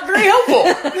was not very helpful.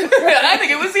 I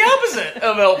think it was the opposite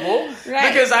of helpful,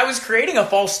 because I was creating a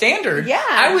false standard. Yeah,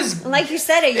 I was, like you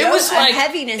said, a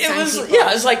heaviness on people.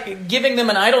 Yeah, it's like giving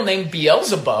them an idol named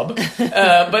Beelzebub,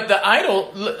 but the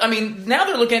idol. I mean, now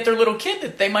they're looking at their little kid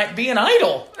that they might be an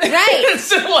idol, right?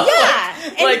 So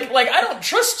like I don't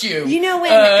trust you. You know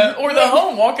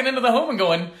home, walking into the home and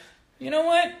going, you know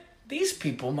what? These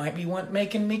people might be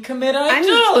making me commit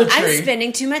idolatry. I'm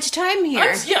spending too much time here.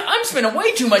 I'm spending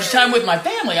way too much time with my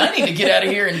family. I need to get out of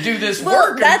here and do this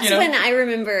work. That's when I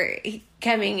remember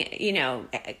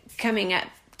coming up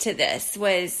to this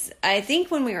was, I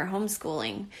think when we were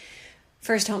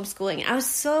first homeschooling, I was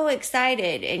so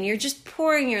excited, and you're just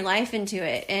pouring your life into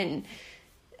it. And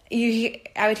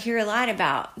I would hear a lot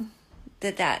about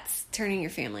that's turning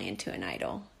your family into an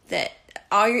idol. That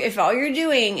if all you're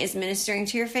doing is ministering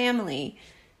to your family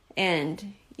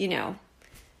and,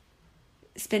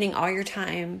 spending all your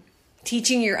time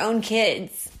teaching your own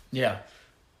kids. Yeah.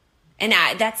 And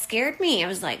that scared me. I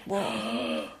was like,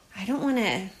 well, I don't want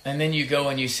to. And then you go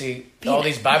and you see all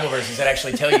these Bible verses that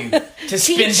actually tell you to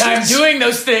spend time doing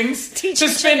those things. To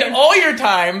spend all your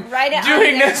time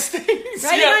doing those things.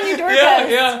 Write it on your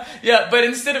doorpost. Yeah. But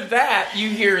instead of that, you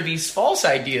hear these false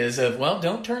ideas of, well,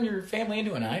 don't turn your family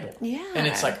into an idol. Yeah. And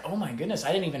it's like, oh my goodness,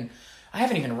 I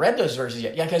haven't even read those verses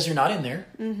yet. Yeah, because they're not in there.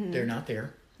 Mm-hmm. They're not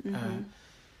there. Mm-hmm.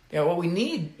 What we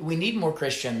need more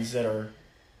Christians that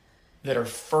are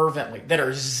fervently, that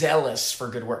are zealous for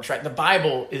good works, right? The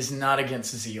Bible is not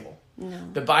against zeal. No.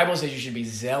 The Bible says you should be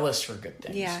zealous for good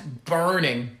things. Yeah.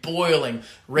 Burning, boiling,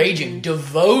 raging,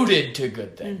 devoted to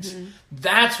good things. Mm-hmm.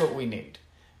 That's what we need.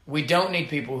 We don't need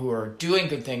people who are doing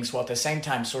good things while at the same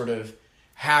time sort of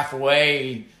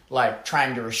halfway, like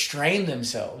trying to restrain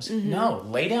themselves. Mm-hmm. No,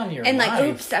 lay down your life. And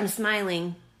oops, I'm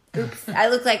smiling. Oops, I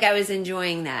look like I was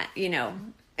enjoying that, You know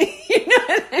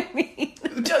what I mean?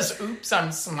 Who does oops,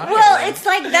 I'm smiling? Well, it's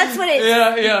like, that's what it's...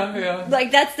 Yeah.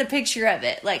 Like, that's the picture of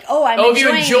it. Like,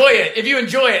 if you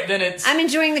enjoy it, then it's... I'm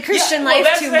enjoying the Christian life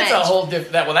too much.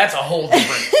 That's a whole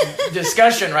different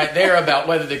discussion right there about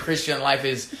whether the Christian life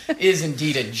is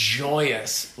indeed a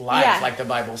joyous life, like the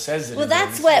Bible says it is. Well,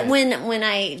 that's what, when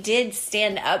I did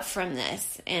stand up from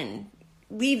this and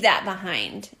leave that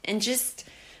behind and just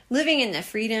living in the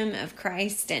freedom of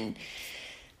Christ and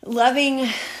loving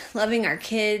our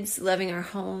kids, loving our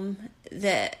home,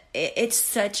 that it's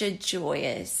such a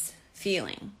joyous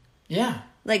feeling. Yeah.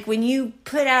 Like when you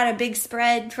put out a big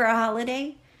spread for a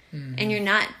holiday, mm-hmm. and you're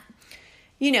not,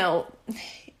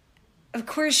 of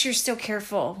course you're still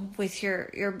careful with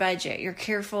your budget. You're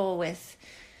careful with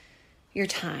your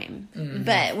time. Mm-hmm.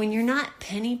 But when you're not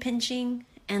penny pinching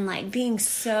and like being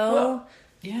so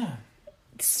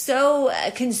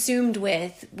consumed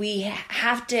with, we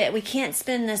can't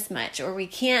spend this much, or we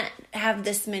can't have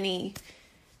this many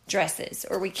dresses,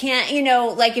 or we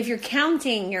can't, like if you're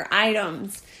counting your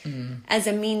items as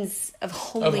a means of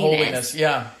holiness.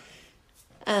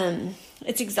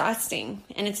 It's exhausting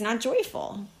and it's not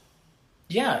joyful.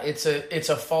 Yeah, it's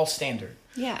a false standard.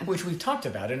 Yeah, which we've talked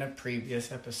about in a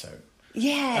previous episode.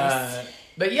 Yes,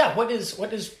 but yeah, what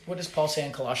does Paul say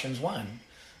in Colossians 1?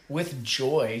 With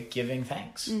joy, giving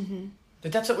thanks. Mm-hmm.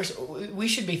 That's what we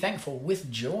should be thankful with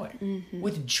joy. Mm-hmm.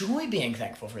 With joy, being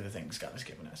thankful for the things God has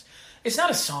given us. It's not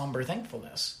a somber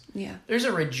thankfulness. Yeah, there's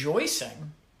a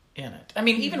rejoicing in it. I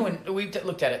mean, mm-hmm. even when we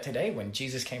looked at it today, when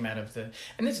Jesus came out of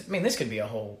this could be a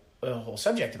whole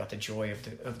subject about the joy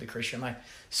of the Christian life.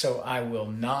 So I will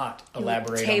not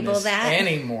elaborate on this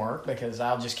anymore, because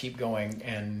I'll just keep going,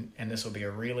 and this will be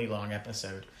a really long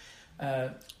episode.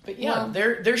 But yeah,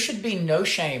 there should be no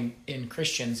shame in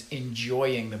Christians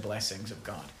enjoying the blessings of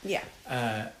God. Yeah.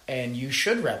 And you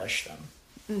should relish them.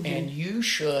 Mm-hmm. And you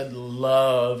should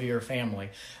love your family.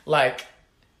 Like,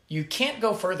 you can't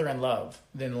go further in love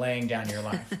than laying down your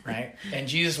life, right? And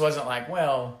Jesus wasn't like,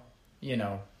 well,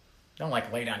 don't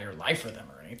like lay down your life for them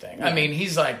or anything. Yeah. I mean,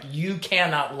 he's like, you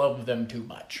cannot love them too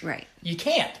much. Right. You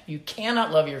can't. You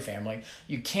cannot love your family.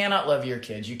 You cannot love your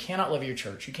kids. You cannot love your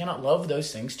church. You cannot love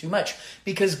those things too much,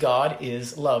 because God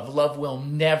is love. Love will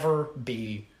never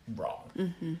be wrong.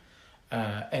 Mm-hmm.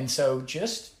 And so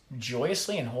just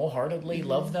joyously and wholeheartedly mm-hmm.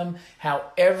 love them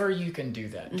however you can do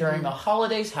that. Mm-hmm. During the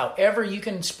holidays, however you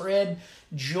can spread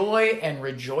joy and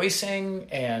rejoicing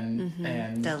and mm-hmm.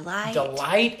 and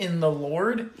delight in the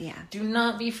Lord. Yeah. Do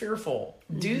not be fearful.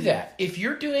 Mm-hmm. Do that. If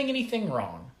you're doing anything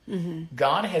wrong, mm-hmm.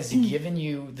 God has given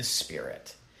you the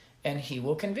Spirit, and He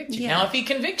will convict you. Yeah. Now, if He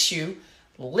convicts you,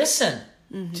 listen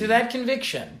mm-hmm. to that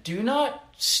conviction. Do not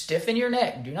stiffen your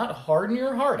neck. Do not harden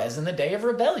your heart, as in the day of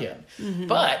rebellion. Mm-hmm.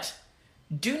 But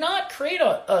do not create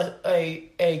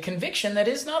a conviction that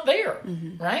is not there,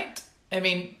 mm-hmm. right? I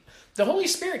mean, the Holy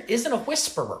Spirit isn't a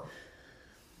whisperer.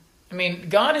 I mean,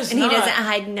 God is and not... He doesn't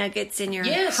hide nuggets in your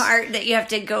heart that you have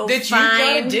to go that find. That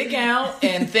you got to dig out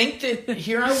and think that...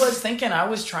 Here I was thinking I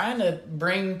was trying to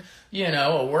bring,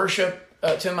 a worship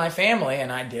to my family,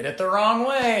 and I did it the wrong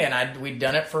way, and we'd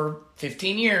done it for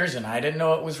 15 years, and I didn't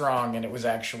know it was wrong, and it was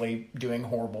actually doing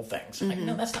horrible things. Mm-hmm. Like,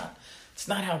 no, it's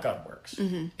not how God works.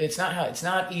 Mm-hmm. It's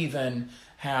not even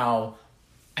how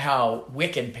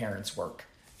wicked parents work.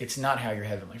 It's not how your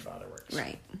Heavenly Father works.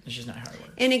 Right. It's just not how it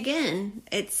works. And again,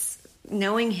 it's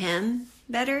knowing Him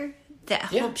better that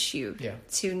helps you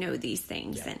to know these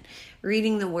things. And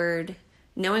reading the Word,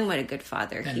 knowing what a good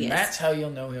Father He is. And that's how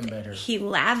you'll know Him better. He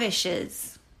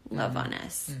lavishes love on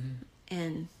us.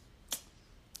 And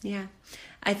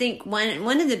I think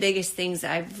one of the biggest things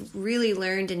I've really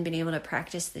learned and been able to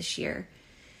practice this year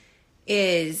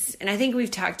is, and I think we've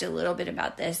talked a little bit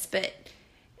about this, but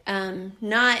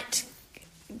not...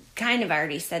 kind of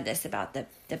already said this about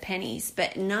the pennies,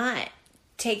 but not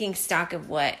taking stock of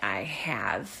what I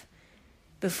have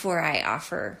before I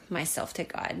offer myself to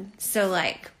God. So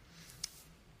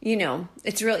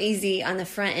it's real easy on the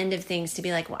front end of things to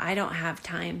be like, well, I don't have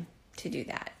time to do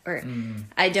that. Or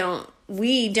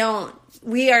we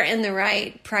are in the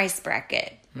right price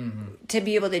bracket to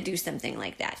be able to do something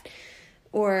like that.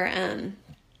 Or,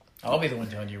 I'll be the one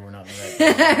telling you we're not in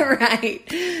the right.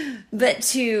 Right. But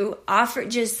to offer,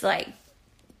 just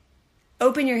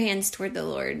open your hands toward the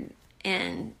Lord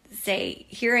and say,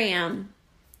 here I am,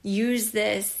 use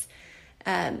this,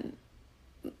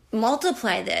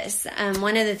 multiply this.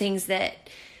 One of the things that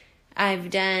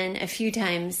I've done a few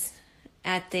times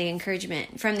from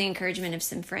the encouragement of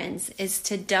some friends, is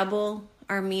to double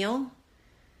our meal,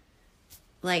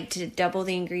 to double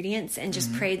the ingredients and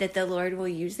just pray that the Lord will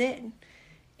use it.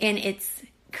 And it's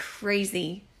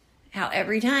crazy how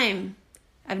every time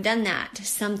I've done that,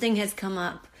 something has come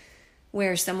up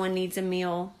where someone needs a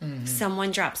meal,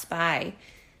 someone drops by,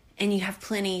 and you have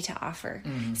plenty to offer.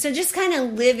 So just kind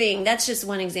of living, that's just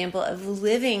one example of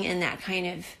living in that kind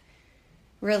of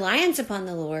reliance upon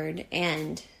the Lord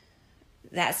and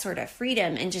that sort of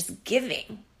freedom, and just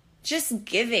giving,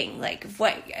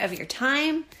 of your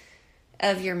time,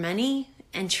 of your money,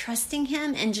 and trusting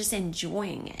Him and just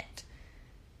enjoying it.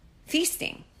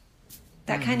 Feasting,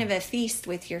 that kind of a feast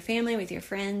with your family, with your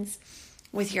friends,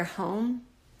 with your home,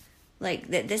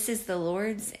 that this is the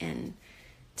Lord's, and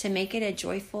to make it a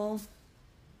joyful,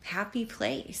 happy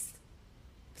place.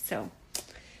 So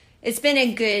it's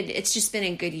just been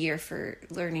a good year for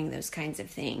learning those kinds of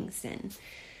things, and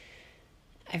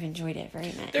I've enjoyed it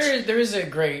very much. There is a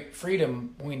great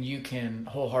freedom when you can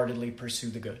wholeheartly pursue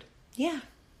the good. Yeah.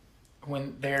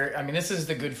 This is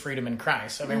the good freedom in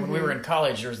Christ. When we were in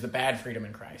college, there was the bad freedom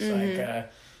in Christ.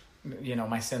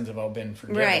 My sins have all been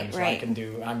forgiven. Right, so right.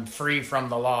 I'm free from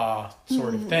the law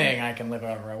sort of thing. I can live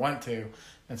however I want to. And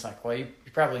it's like, well, you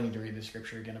probably need to read the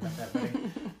scripture again about that,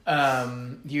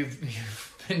 buddy.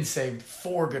 You've been saved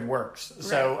for good works. Right.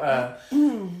 So,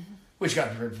 which God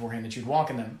prepared beforehand that you'd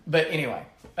walk in them. But anyway,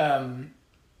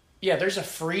 there's a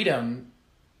freedom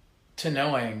to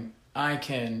knowing I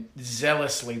can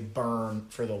zealously burn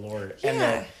for the Lord,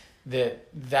 and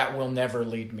that will never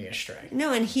lead me astray.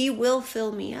 No, and He will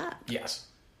fill me up. Yes.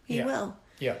 He will.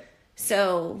 Yeah.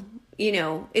 So,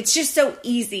 it's just so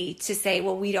easy to say,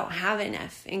 well, we don't have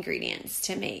enough ingredients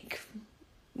to make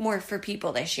more for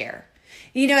people to share.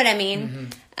 You know what I mean?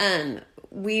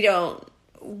 We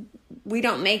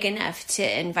don't make enough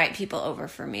to invite people over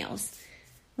for meals.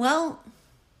 Well,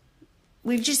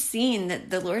 we've just seen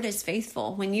that the Lord is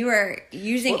faithful when you are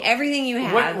using everything you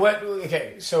have.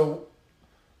 Okay, so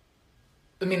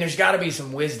there's got to be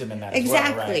some wisdom in that as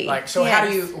well, right?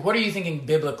 What are you thinking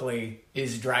biblically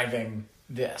is driving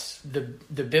this?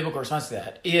 The biblical response to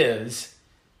that is,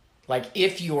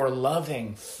 if you're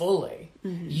loving fully,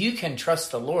 you can trust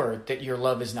the Lord that your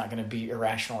love is not going to be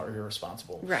irrational or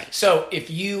irresponsible. Right. So if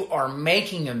you are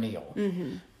making a meal,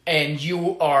 and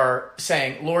you are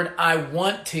saying, Lord, I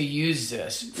want to use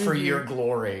this for your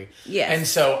glory. Yes. And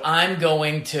so I'm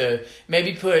going to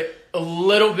maybe put a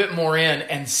little bit more in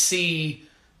and see,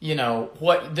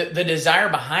 what the desire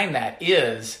behind that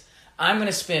is. I'm going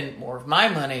to spend more of my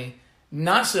money,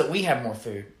 not so that we have more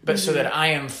food, but so that I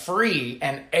am free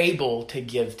and able to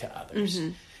give to others.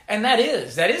 And that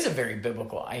is a very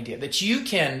biblical idea, that you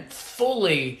can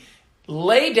fully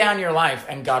lay down your life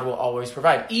and God will always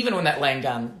provide, even when that laying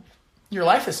down your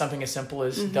life is something as simple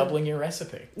as doubling your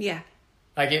recipe. Yeah.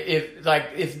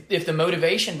 If the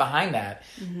motivation behind that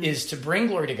is to bring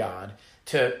glory to God,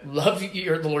 to love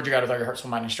the Lord your God with all your heart, soul,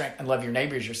 mind, and strength, and love your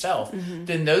neighbor as yourself,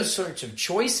 then those sorts of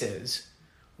choices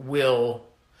will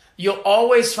you'll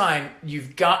always find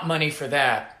you've got money for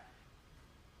that,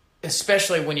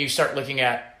 especially when you start looking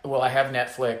at, well, I have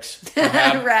Netflix, I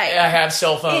have, right. I have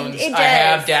cell phones, It I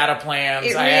have data plans,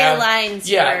 it I realigns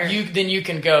have, then you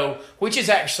can go, which is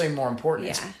actually more important.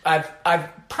 Yeah. I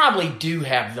probably do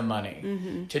have the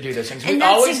money to do those things. And We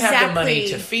that's always have the exactly- money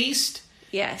to feast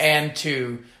Yes. and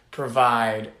to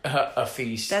provide a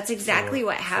feast. That's exactly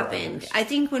what happened. others. I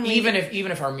think when we... Even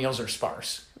if our meals are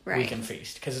sparse, we Right. can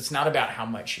feast. Because it's not about how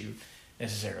much you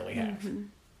necessarily have.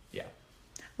 Yeah.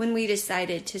 When we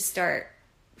decided to start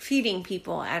feeding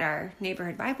people at our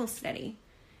neighborhood Bible study,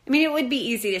 I mean, it would be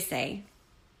easy to say,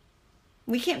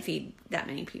 we can't feed that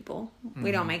many people.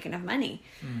 We don't make enough money.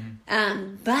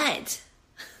 But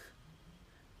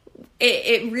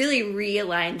it really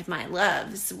realigned my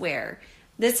loves where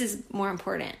this is more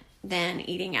important than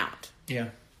eating out. Yeah.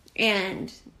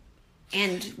 And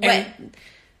what...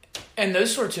 And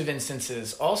those sorts of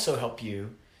instances also help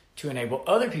you to enable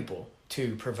other people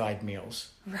to provide meals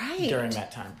Right. during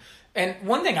that time. And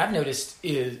one thing I've noticed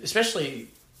is, especially,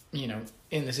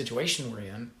 in the situation we're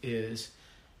in, is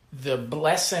the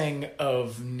blessing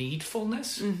of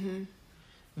needfulness.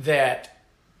 That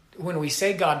when we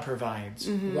say God provides,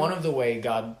 one of the way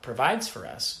God provides for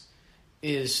us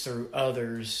is through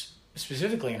others,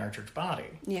 specifically in our church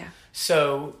body. Yeah.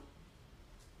 So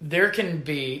there can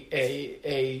be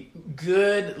a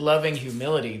good, loving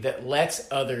humility that lets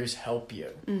others help you.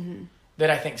 That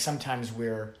I think sometimes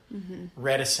we're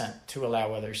reticent to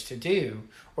allow others to do.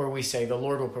 Or we say, the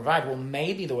Lord will provide. Well,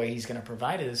 maybe the way he's going to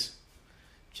provide is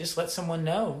just let someone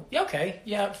know,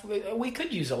 we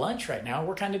could use a lunch right now.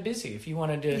 We're kind of busy. If you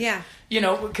wanted to,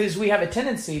 because we have a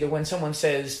tendency to, when someone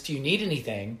says, do you need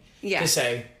anything? To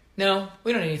say, no,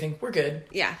 we don't need anything. We're good.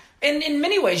 Yeah. And in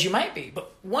many ways you might be.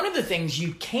 But one of the things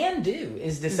you can do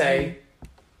is to say,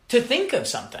 to think of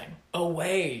something, a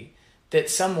way that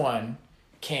someone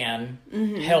can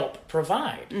help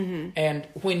provide. And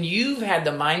when you've had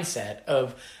the mindset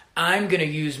of, I'm going to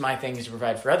use my things to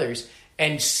provide for others,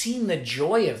 and seen the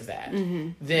joy of that,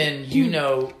 then you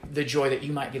know the joy that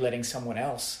you might be letting someone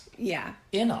else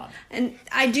in on. And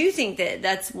I do think that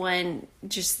that's one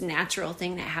just natural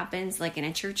thing that happens, like in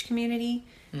a church community.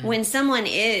 When someone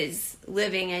is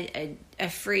living a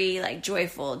free, like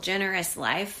joyful, generous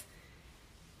life,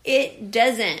 it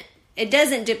doesn't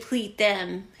deplete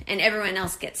them and everyone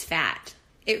else gets fat.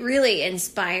 It really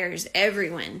inspires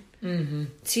everyone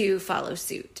to follow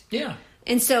suit. Yeah.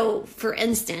 And so, for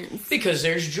instance... Because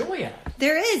there's joy in it.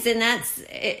 There is,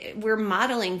 and we're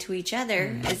modeling to each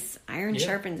other as iron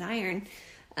sharpens iron.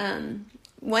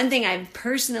 One thing I've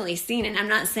personally seen, and I'm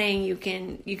not saying you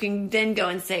can then go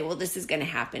and say, well, this is going to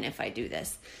happen if I do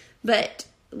this. But,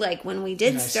 like, when we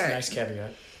did start... Nice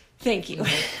caveat. Thank you.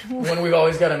 When we've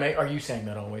always got to make... Are you saying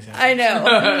that always happens? I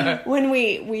know. When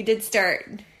we did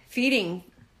start feeding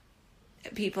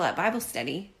people at Bible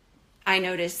study, I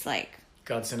noticed, like...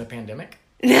 God sent a pandemic?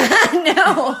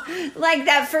 No. Like,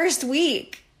 that first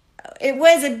week, it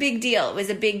was a big deal. It was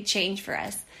a big change for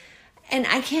us. And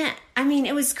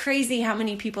it was crazy how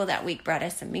many people that week brought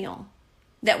us a meal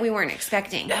that we weren't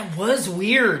expecting. That was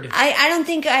weird. I don't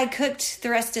think I cooked the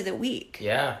rest of the week.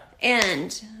 Yeah. And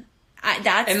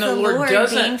that's and the Lord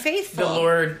being faithful. The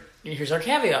Lord, here's our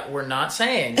caveat. We're not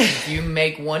saying if you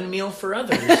make one meal for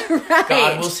others, right.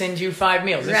 God will send you 5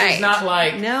 meals. This is not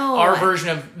like our version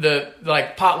of the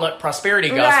potluck prosperity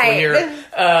gospel here.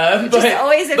 But it's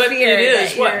always a but fear.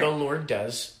 It is what the Lord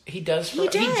does. He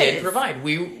did provide.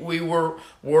 We were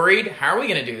worried. How are we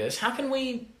going to do this? How can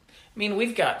we? I mean,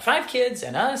 we've got 5 kids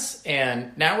and us,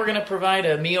 and now we're going to provide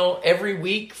a meal every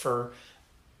week for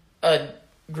a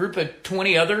group of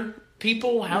 20 other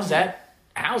people. How's that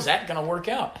going to work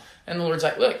out? And the Lord's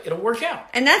like, look, it'll work out.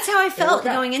 And that's how I felt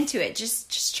going into it.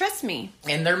 Just trust me.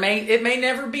 And it may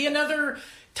never be another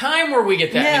time where we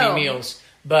get that many meals.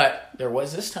 But there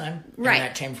was this time. Right. And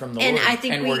that came from the Lord. I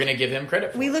think we're going to give him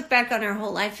credit for it. We look back on our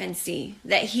whole life and see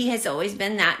that he has always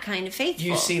been that kind of faithful.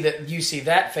 You see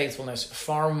that faithfulness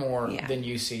far more than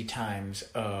you see times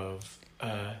of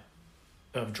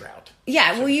drought.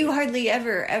 Yeah, well, you hardly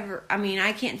ever,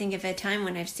 I can't think of a time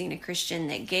when I've seen a Christian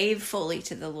that gave fully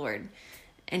to the Lord.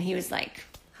 And he was like,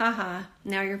 haha,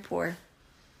 now you're poor.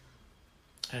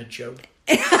 Job.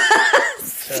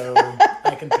 So,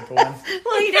 I can think of one.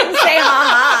 Well, he didn't say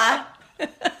haha.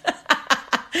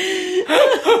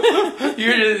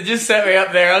 You just set me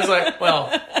up there. I was like,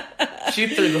 well, she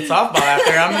threw the softball out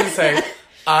there. I'm going to say,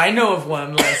 I know of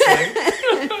one,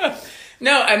 Leslie.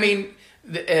 No, I mean,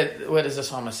 what does the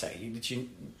psalmist say? Do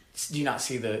you not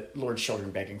see the Lord's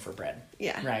children begging for bread?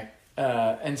 Yeah. Right.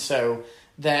 And so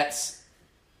that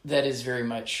is very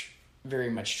much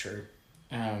true.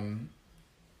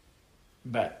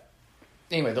 But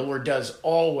anyway, the Lord does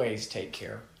always take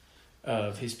care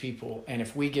of his people. And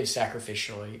if we give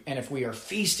sacrificially, and if we are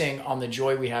feasting on the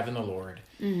joy we have in the Lord,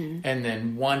 and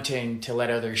then wanting to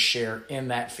let others share in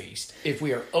that feast, if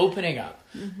we are opening up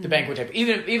the banquet table,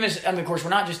 even of course, we're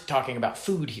not just talking about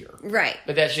food here. Right.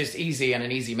 But that's just easy and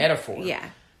an easy metaphor. Yeah.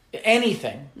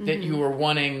 Anything that you are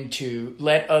wanting to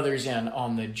let others in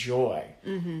on the joy.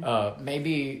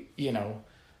 Maybe,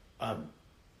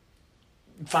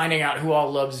 finding out who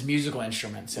all loves musical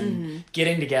instruments and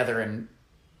getting together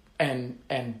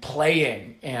and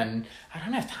playing, and I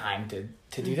don't have time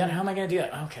to do that. How am I going to do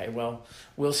that? Okay, well,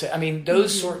 we'll say. I mean,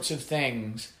 those sorts of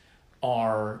things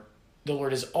are, the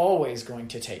Lord is always going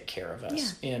to take care of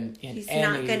us. In He's any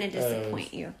not going to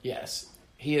disappoint you. Yes,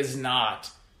 he is not.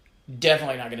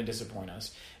 Definitely not going to disappoint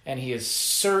us, and he is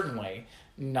certainly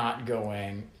not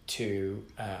going to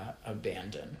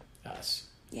abandon us.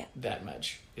 Yeah, that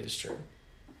much is true.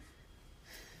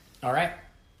 All right.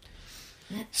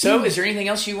 So, is there anything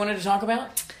else you wanted to talk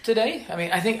about today? I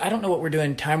mean, I don't know what we're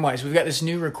doing time-wise. We've got this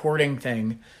new recording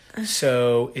thing,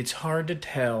 so it's hard to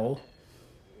tell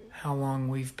how long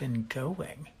we've been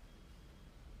going.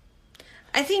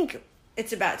 I think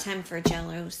it's about time for a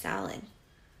Jell-O salad.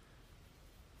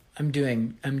 I'm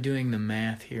doing the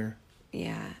math here.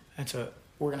 Yeah.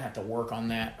 We're going to have to work on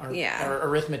that. Our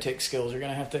arithmetic skills are going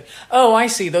to have to... Oh, I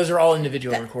see. Those are all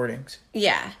individual recordings.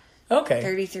 Yeah. Okay.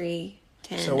 33,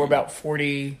 10. So we're about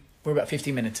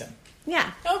 50 minutes in.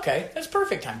 Yeah. Okay. That's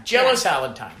perfect time. Jell-O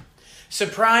salad time.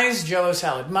 Surprise Jell-O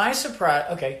salad. My surprise...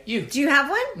 Okay, you. Do you have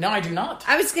one? No, I do not.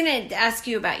 I was going to ask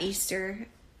you about Easter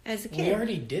as a kid. We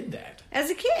already did that.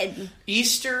 As a kid.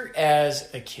 Easter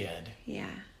as a kid. Yeah.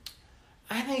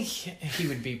 I think he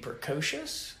would be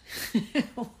precocious.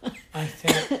 I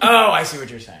think... Oh, I see what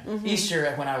you're saying.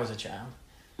 Easter when I was a child.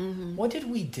 What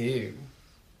did we do?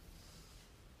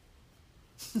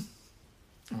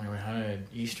 We hunted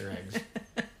Easter eggs.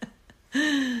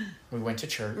 We went to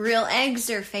church. Real eggs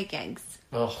or fake eggs?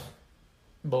 Ugh.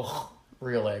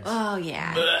 Real eggs. Oh,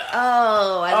 yeah. Blech.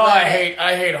 Oh,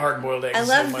 I hate hard-boiled eggs. I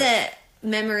love so much. the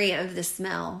memory of the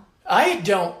smell. I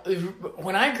don't...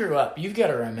 When I grew up, you've got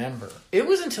to remember, it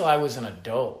was until I was an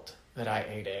adult that I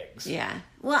ate eggs. Yeah.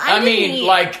 Well, I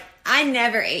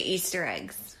never ate Easter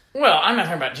eggs. Well, I'm not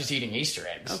talking about just eating Easter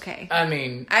eggs. Okay. I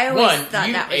mean, I always thought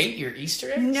you that was... ate your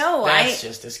Easter eggs? No, That's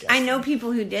just disgusting. I know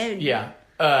people who did. Yeah.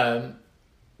 I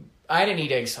didn't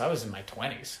eat eggs till I was in my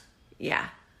 20s. Yeah.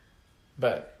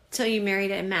 But... Till you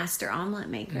married a master omelet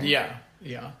maker. Yeah.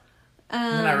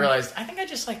 And then I realized, I think I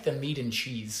just like the meat and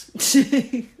cheese.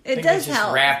 It does help.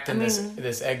 Just wrapped in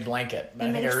this egg blanket.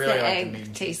 I think I really the like egg the meat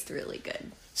and taste really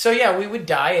good. So yeah, we would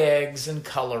dye eggs and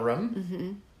color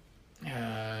them,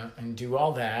 and do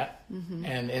all that.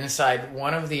 And inside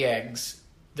one of the eggs,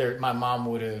 my mom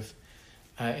would have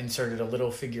inserted a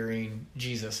little figurine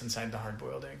Jesus inside the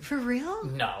hard-boiled egg. For real?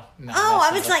 No. Oh,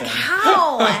 I was like,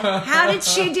 how? How did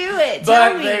she do it?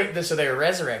 Tell me. So they were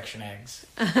resurrection eggs.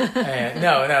 And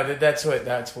that's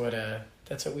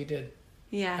what we did.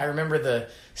 Yeah. I remember the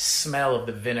smell of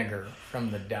the vinegar from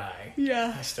the dye.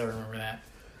 Yeah. I still remember that.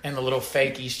 And the little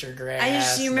fake Easter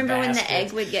grass. You remember when the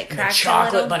egg would get cracked the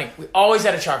chocolate bunny. We always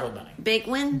had a chocolate bunny. Big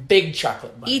one? Big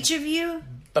chocolate bunny. Each of you?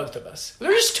 Both of us. There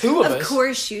were just two of us. Of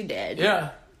course you did. Yeah.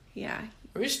 Yeah.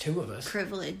 There were just two of us.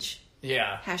 Privilege.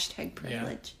 Yeah. Hashtag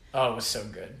privilege. Yeah. Oh, it was so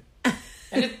good.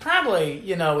 And it probably,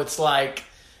 it's like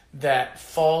that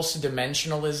false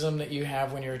dimensionalism that you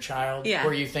have when you're a child. Yeah.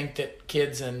 Where you think that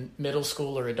kids in middle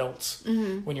school are adults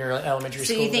when you're in elementary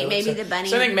school. So you think maybe the bunny...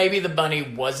 So I think maybe the bunny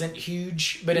wasn't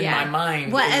huge, but in my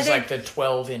mind, it was like the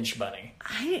 12-inch bunny.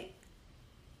 I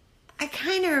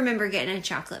kind of remember getting a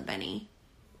chocolate bunny.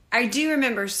 I do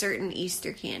remember certain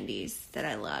Easter candies that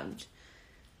I loved.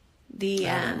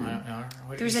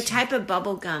 There's a type of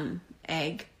bubble gum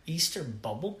egg. Easter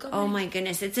bubble gum? Oh my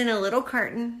goodness. It's in a little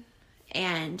carton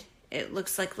and it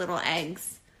looks like little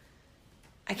eggs.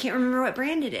 I can't remember what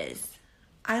brand it is.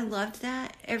 I loved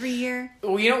that every year.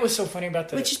 Well, you know what was so funny about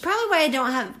that? Which is probably why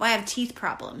I have teeth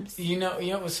problems. You know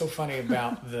what was so funny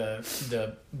about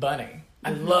the bunny?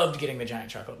 I loved getting the giant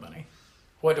chocolate bunny.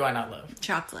 What do I not love?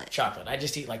 Chocolate. I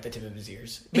just eat like the tip of his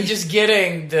ears. But just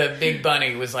getting the big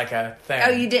bunny was like a thing.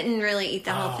 Oh, you didn't really eat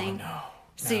the whole thing? No.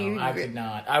 So I could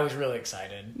not. I was really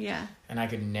excited. Yeah. And I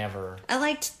could never. I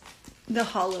liked the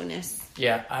hollowness.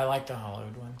 Yeah, I like the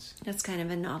hollowed ones. That's kind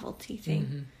of a novelty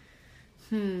thing.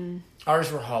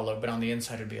 Ours were hollow, but on the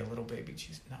inside would be a little baby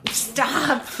cheese. No.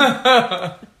 Stop.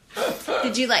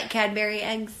 Did you like Cadbury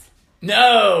eggs?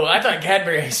 No, I thought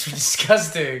Cadbury eggs were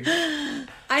disgusting.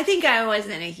 I think I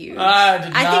wasn't a huge. I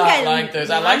did not like those.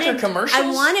 I liked their commercials. I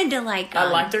wanted to like them.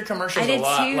 I liked their commercials I a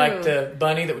lot. too. Like the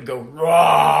bunny that would go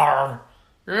roar.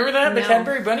 Remember that? The No.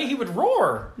 Cadbury bunny? He would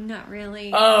roar. Not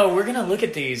really. Oh, we're gonna look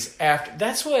at these after.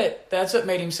 That's what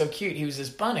made him so cute. He was this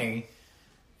bunny,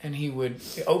 and he would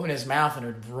open his mouth and it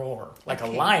would roar like a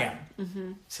lion.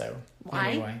 Mm-hmm. So Why?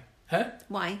 Anyway, huh?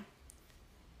 Why?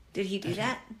 Did he do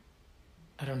that?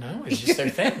 I don't know. It's just their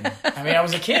thing. I mean, I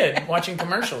was a kid watching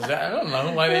commercials. I don't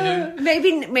know why they do.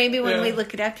 Maybe when we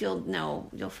look it up,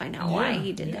 you'll find out why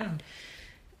he did that.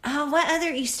 What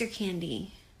other Easter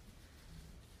candy?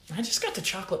 I just got the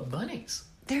chocolate bunnies.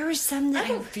 There was some that I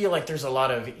don't feel like there's a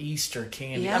lot of Easter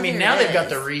candy. Yeah, I mean, there now they've got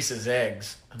is. the Reese's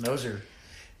eggs, and those are.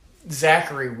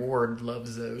 Zachary Ward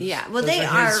loves those. Yeah, well, those they are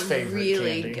are his favorite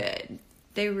really candy. good.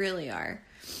 They really are.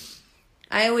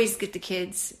 I always get the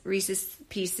kids Reese's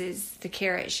Pieces, the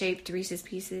carrot-shaped Reese's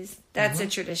Pieces. That's a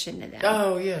tradition to them.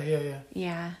 Oh yeah.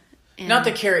 Yeah. And Not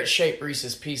the carrot-shaped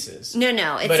Reese's Pieces.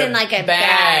 No, it's but in like a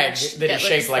bag badge that is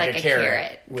shaped looks like a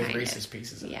carrot with kind of. Reese's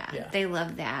Pieces. In it. Yeah, they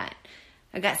love that.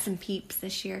 I got some Peeps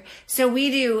this year. So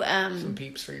we do some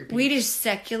Peeps for your Peeps. we do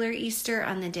secular Easter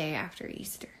on the day after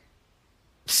Easter.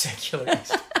 Secular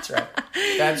Easter. That's right.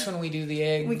 That's when we do the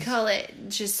eggs. We call it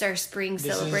just our spring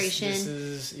celebration. This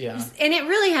is And it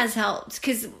really has helped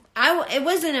because it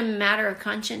wasn't a matter of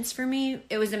conscience for me.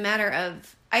 It was a matter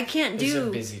of I can't do. It's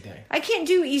a busy day. I can't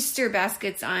do Easter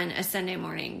baskets on a Sunday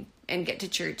morning and get to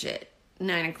church at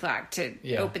 9:00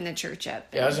 to open the church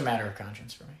up. Yeah, it was a matter of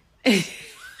conscience for me.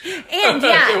 And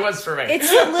it was for me. It's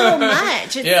a little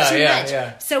much. It's too much.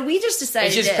 Yeah. So we just decided.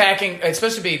 It's just packing. It's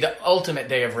supposed to be the ultimate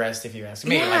day of rest, if you ask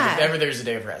me. Yeah. Like if ever there's a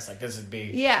day of rest, like this would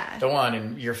be the one,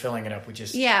 and you're filling it up with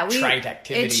just trite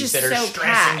activities that are so stressing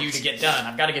packed. you to get done.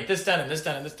 I've got to get this done and this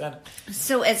done and this done.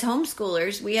 So as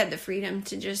homeschoolers, we had the freedom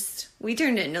to we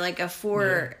turned it into like a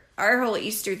 4. Our whole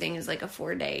Easter thing is like a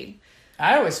 4-day.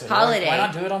 I always say, holiday. Why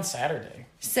not do it on Saturday?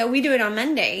 So we do it on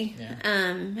Monday, Yeah.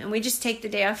 and we just take the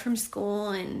day off from school,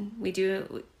 and we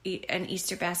do an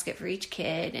Easter basket for each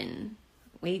kid, and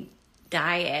we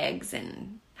dye eggs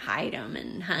and hide them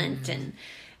and hunt, and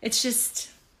it's just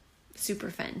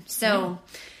super fun. So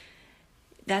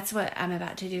that's what I'm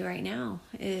about to do right now.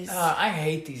 I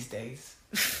hate these days.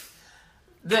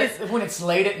 When it's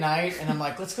late at night and I'm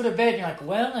like, let's go to bed. And you're like,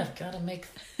 well, I've got to make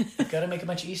a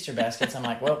bunch of Easter baskets. I'm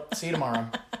like, well, see you tomorrow.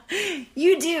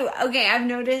 You do. Okay, I've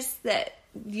noticed that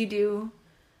you do.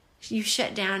 You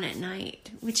shut down at night,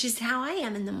 which is how I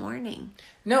am in the morning.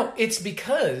 No, it's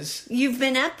because you've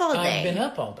been up all day. I've been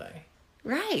up all day.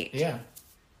 Right. Yeah.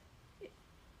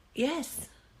 Yes.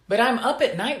 But I'm up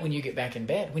at night when you get back in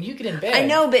bed. When you get in bed, I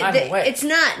know, but I'm awake. it's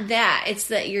not that. It's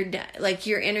that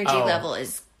your energy level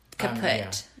is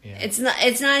kaput. Yeah. It's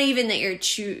not even that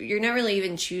you're not really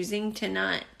even choosing to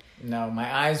not. No,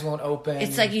 my eyes won't open.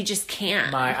 It's like you just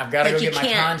can't. I've got to go get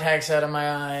my contacts out of my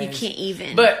eyes. You can't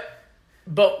even.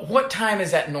 But what time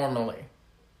is that normally?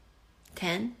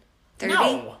 10? 30?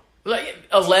 No, like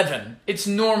 11. It's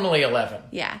normally 11.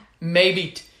 Yeah.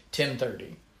 Maybe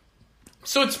 10:30.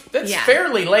 So that's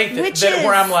fairly late.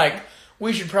 Where I'm like,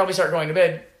 we should probably start going to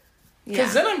bed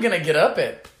because then I'm gonna get up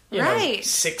at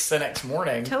 6 the next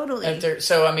morning. Totally.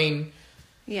 So I mean,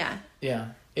 yeah.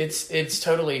 It's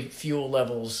totally fuel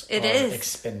levels are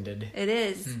expended. It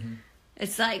is. Mm-hmm.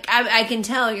 It's like I can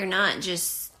tell you're not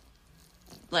just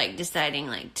like deciding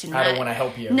like to I don't want to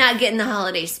help you. Not getting the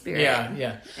holiday spirit.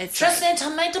 Yeah. It's Tristan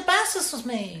tomato passes with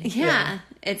me. Yeah.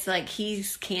 It's like he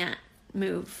can't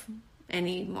move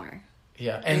anymore.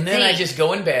 Yeah. And then I just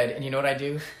go in bed and you know what I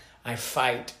do? I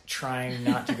fight trying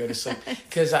not to go to sleep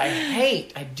because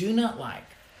I do not like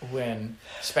when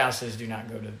spouses do not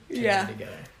go to bed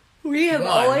together. We have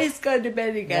always gone to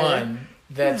bed together.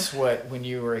 That's what, when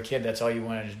you were a kid, that's all you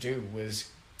wanted to do was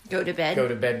go to bed. Go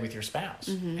to bed with your spouse.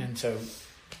 Mm-hmm. And so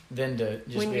then to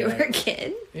just when be you were a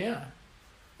kid? Yeah.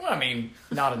 Well, I mean,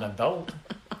 not an adult.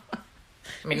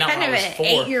 I mean, not kind when I was 4.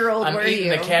 8-year-old I'm eating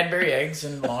the Cadbury eggs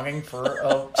and longing for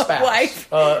a spouse. Wife.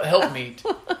 Helpmeet.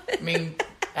 I mean,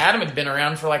 Adam had been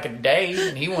around for like a day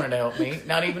and he wanted to help me.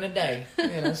 Not even a day.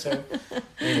 So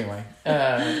anyway.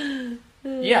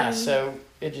 So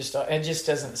it just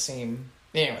doesn't seem.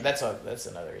 Anyway, that's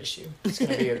another issue. It's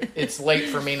gonna be it's late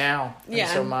for me now, and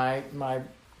so my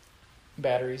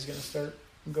battery's gonna start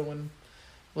going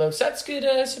low. So that's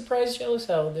good. Surprise jello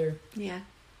salad there. Yeah.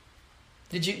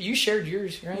 Did you shared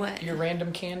yours, right? What? Your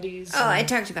random candies. Oh, I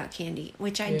talked about candy,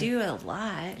 which I do a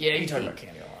lot. Yeah, you talk about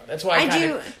candy a lot. That's why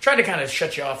I tried to kind of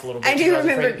shut you off a little bit. I do remember.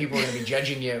 I was afraid that people were going to be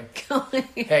judging you.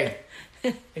 Hey,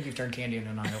 I think you've turned candy into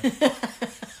an idol.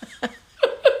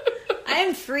 I'm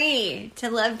am free to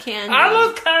love candy. I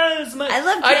love charisma. I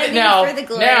love candy for the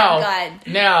glory of God.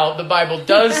 Now, the Bible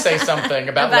does say something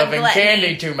about loving gluttony.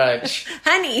 candy too much.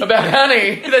 Honey. About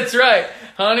honey. That's right.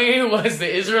 Honey was the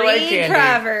Israelite candy. Read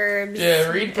Proverbs. Yeah,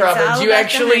 read It's Proverbs. all You about the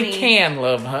actually honey. can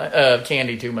love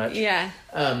candy too much. Yeah.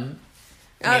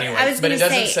 Anyway, I was but gonna it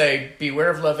doesn't say, beware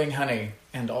of loving honey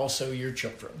and also your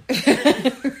children.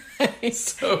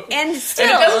 So, And still, it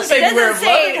doesn't say beware of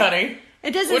loving honey.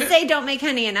 It doesn't say don't make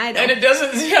honey an idol. And it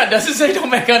doesn't say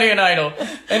don't make honey an idol.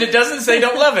 And it doesn't say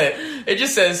don't love it. It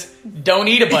just says don't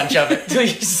eat a bunch of it till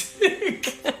you're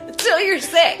sick. Till you're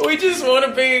sick. We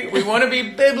want to be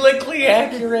biblically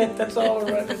accurate. That's all we're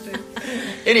going to do.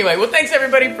 Anyway, well, thanks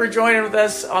everybody for joining with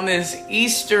us on this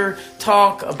Easter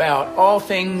talk about all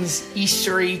things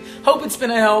Eastery. Hope it's been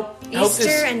a help. Easter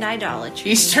and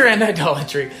idolatry. Easter and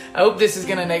idolatry. I hope this is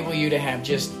going to enable you to have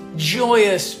just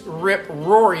joyous,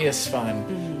 rip-roarious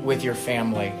fun with your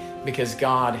family, because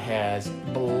God has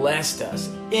blessed us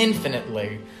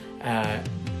infinitely.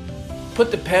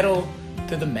 Put the pedal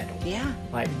to the metal. Yeah.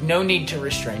 Like, no need to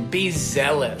restrain. Be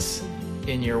zealous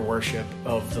in your worship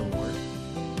of the Lord.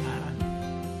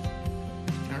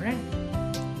 All right.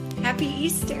 Happy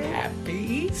Easter. Happy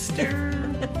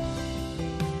Easter.